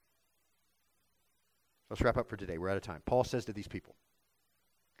 Let's wrap up for today. We're out of time. Paul says to these people,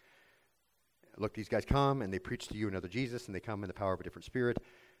 look, these guys come and they preach to you another Jesus, and they come in the power of a different spirit,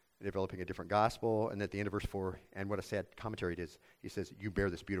 developing a different gospel. And at the end of verse 4, and what a sad commentary it is, he says, you bear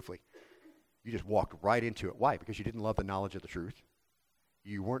this beautifully. You just walked right into it. Why? Because you didn't love the knowledge of the truth.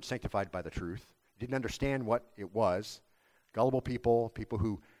 You weren't sanctified by the truth. You didn't understand what it was. Gullible people, people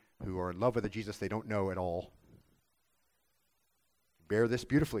who are in love with a Jesus they don't know at all. Bear this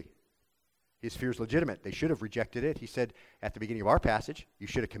beautifully. His fear is legitimate. They should have rejected it. He said at the beginning of our passage, you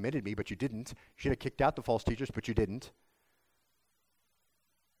should have committed me, but you didn't. You should have kicked out the false teachers, but you didn't.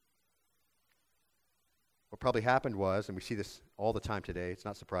 What probably happened was, and we see this all the time today, it's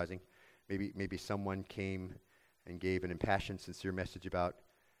not surprising, maybe someone came and gave an impassioned, sincere message about,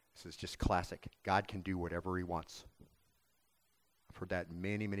 this is just classic, God can do whatever he wants. I've heard that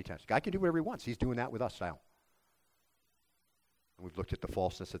many, many times. God can do whatever he wants. He's doing that with us now. And we've looked at the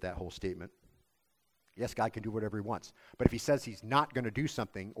falseness of that whole statement. Yes, God can do whatever he wants. But if he says he's not going to do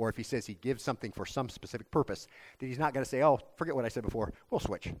something, or if he says he gives something for some specific purpose, then he's not going to say, oh, forget what I said before, we'll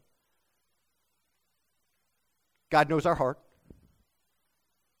switch. God knows our heart.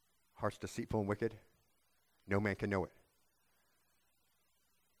 Heart's deceitful and wicked. No man can know it.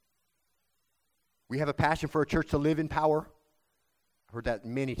 We have a passion for a church to live in power. I've heard that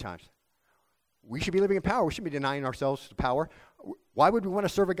many times. We should be living in power. We shouldn't be denying ourselves the power. Why would we want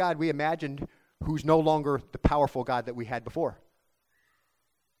to serve a God we imagined who's no longer the powerful God that we had before?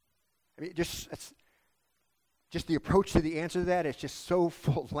 I mean, just the approach to the answer to that is just so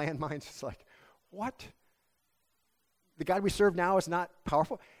full of landmines. It's like, what? The God we serve now is not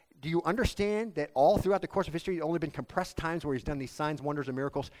powerful? Do you understand that all throughout the course of history, there's only been compressed times where he's done these signs, wonders, and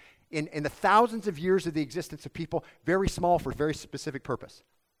miracles in the thousands of years of the existence of people, very small for a very specific purpose?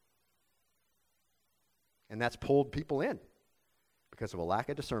 And that's pulled people in because of a lack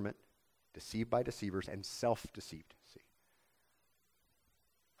of discernment, deceived by deceivers, and self-deceived. See,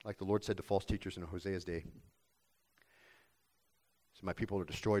 like the Lord said to false teachers in Hosea's day, so my people are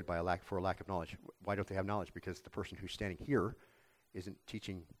destroyed for a lack of knowledge. Why don't they have knowledge? Because the person who's standing here isn't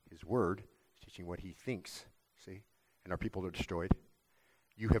teaching his word, he's teaching what he thinks. See, and our people are destroyed.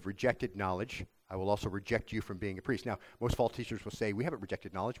 You have rejected knowledge. I will also reject you from being a priest. Now, most false teachers will say, we haven't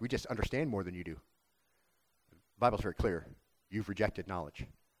rejected knowledge. We just understand more than you do. The Bible's very clear. You've rejected knowledge.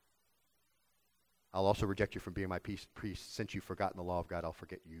 I'll also reject you from being my priest. Since you've forgotten the law of God, I'll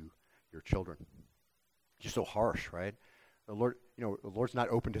forget you, your children. Just so harsh, right? The Lord, the Lord's not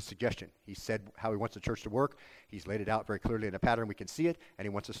open to suggestion. He said how he wants the church to work. He's laid it out very clearly in a pattern. We can see it, and he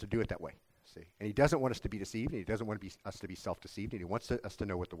wants us to do it that way. See, and he doesn't want us to be deceived, and he doesn't want us to be self-deceived, and he wants us to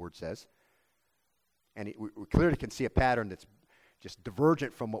know what the word says. And we clearly can see a pattern that's just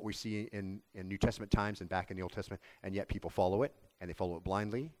divergent from what we see in New Testament times and back in the Old Testament, and yet people follow it, and they follow it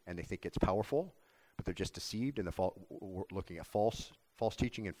blindly, and they think it's powerful, but they're just deceived, and they're looking at false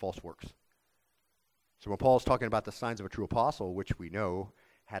teaching and false works. So when Paul's talking about the signs of a true apostle, which we know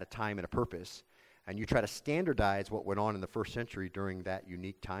had a time and a purpose, and you try to standardize what went on in the first century during that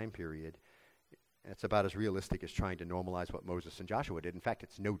unique time period, it's about as realistic as trying to normalize what Moses and Joshua did. In fact,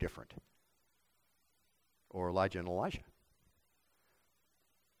 it's no different. Or Elijah and Elijah.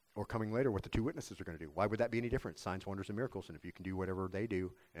 Or coming later, what the two witnesses are going to do. Why would that be any different? Signs, wonders, and miracles. And if you can do whatever they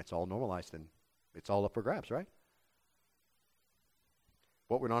do, and it's all normalized, then it's all up for grabs, right?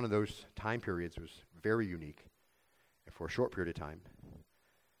 What went on in those time periods was very unique and for a short period of time.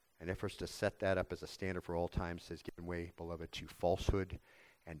 And efforts to set that up as a standard for all times has given way, beloved, to falsehood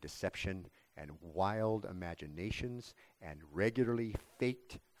and deception and wild imaginations and regularly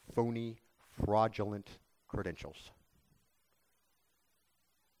faked, phony, fraudulent credentials.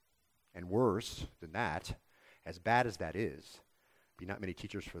 And worse than that, as bad as that is, be not many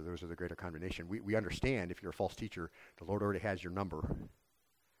teachers for those of the greater condemnation. We understand if you're a false teacher, the Lord already has your number.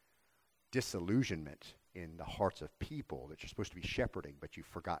 Disillusionment in the hearts of people that you're supposed to be shepherding, but you've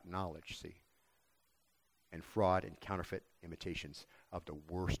forgotten knowledge, see? And fraud and counterfeit imitations of the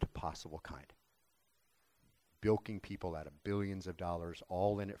worst possible kind. Bilking people out of billions of dollars,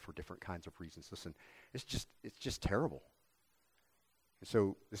 all in it for different kinds of reasons. Listen, it's just terrible. And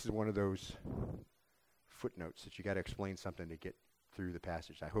so this is one of those footnotes that you got to explain something to get through the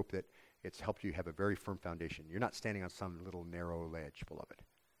passage. I hope that it's helped you have a very firm foundation. You're not standing on some little narrow ledge, beloved.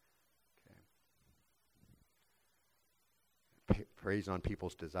 Preys on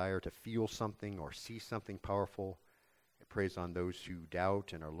people's desire to feel something or see something powerful. It preys on those who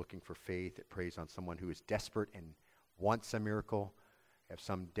doubt and are looking for faith. It preys on someone who is desperate and wants a miracle. have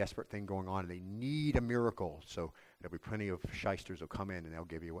some desperate thing going on and they need a miracle. So there'll be plenty of shysters who'll come in and they'll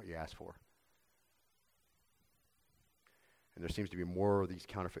give you what you ask for. And there seems to be more of these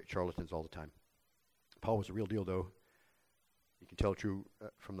counterfeit charlatans all the time. Paul was a real deal, though. You can tell true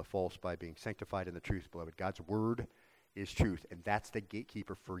from the false by being sanctified in the truth, beloved. God's word is truth, and that's the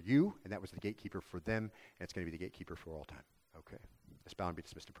gatekeeper for you, and that was the gatekeeper for them, and it's going to be the gatekeeper for all time. Okay. Let's bow and be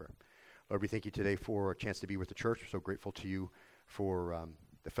dismissed in prayer. Lord, we thank you today for a chance to be with the church. We're so grateful to you for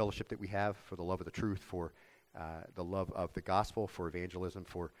the fellowship that we have, for the love of the truth, for the love of the gospel, for evangelism,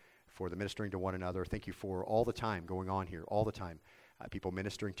 for the ministering to one another. Thank you for all the time going on here, all the time. People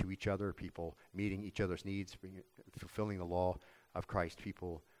ministering to each other, people meeting each other's needs, fulfilling the law of Christ,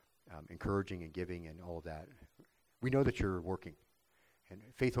 people encouraging and giving and all of that. We know that you're working. And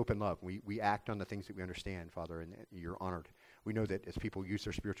faith, hope, and love. We act on the things that we understand, Father, and you're honored. We know that as people use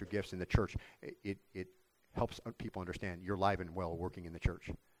their spiritual gifts in the church, it helps people understand you're alive and well working in the church.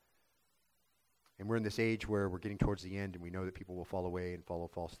 And we're in this age where we're getting towards the end, and we know that people will fall away and follow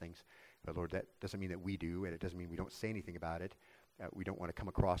false things. But Lord, that doesn't mean that we do, and it doesn't mean we don't say anything about it. We don't want to come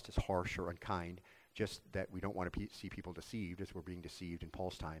across as harsh or unkind, just that we don't want to see people deceived as we're being deceived in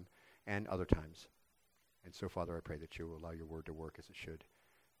Paul's time and other times. And so, Father, I pray that you will allow your word to work as it should,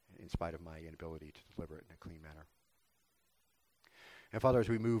 in spite of my inability to deliver it in a clean manner. And Father, as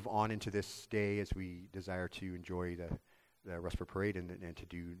we move on into this day, as we desire to enjoy the Rusper Parade and to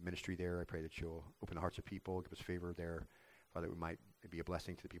do ministry there, I pray that you'll open the hearts of people, give us favor there. Father, that we might be a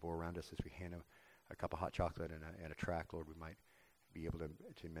blessing to the people around us as we hand a cup of hot chocolate and a tract. Lord, we might be able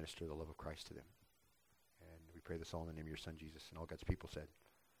to minister the love of Christ to them. And we pray this all in the name of your Son, Jesus, and all God's people said,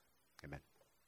 amen.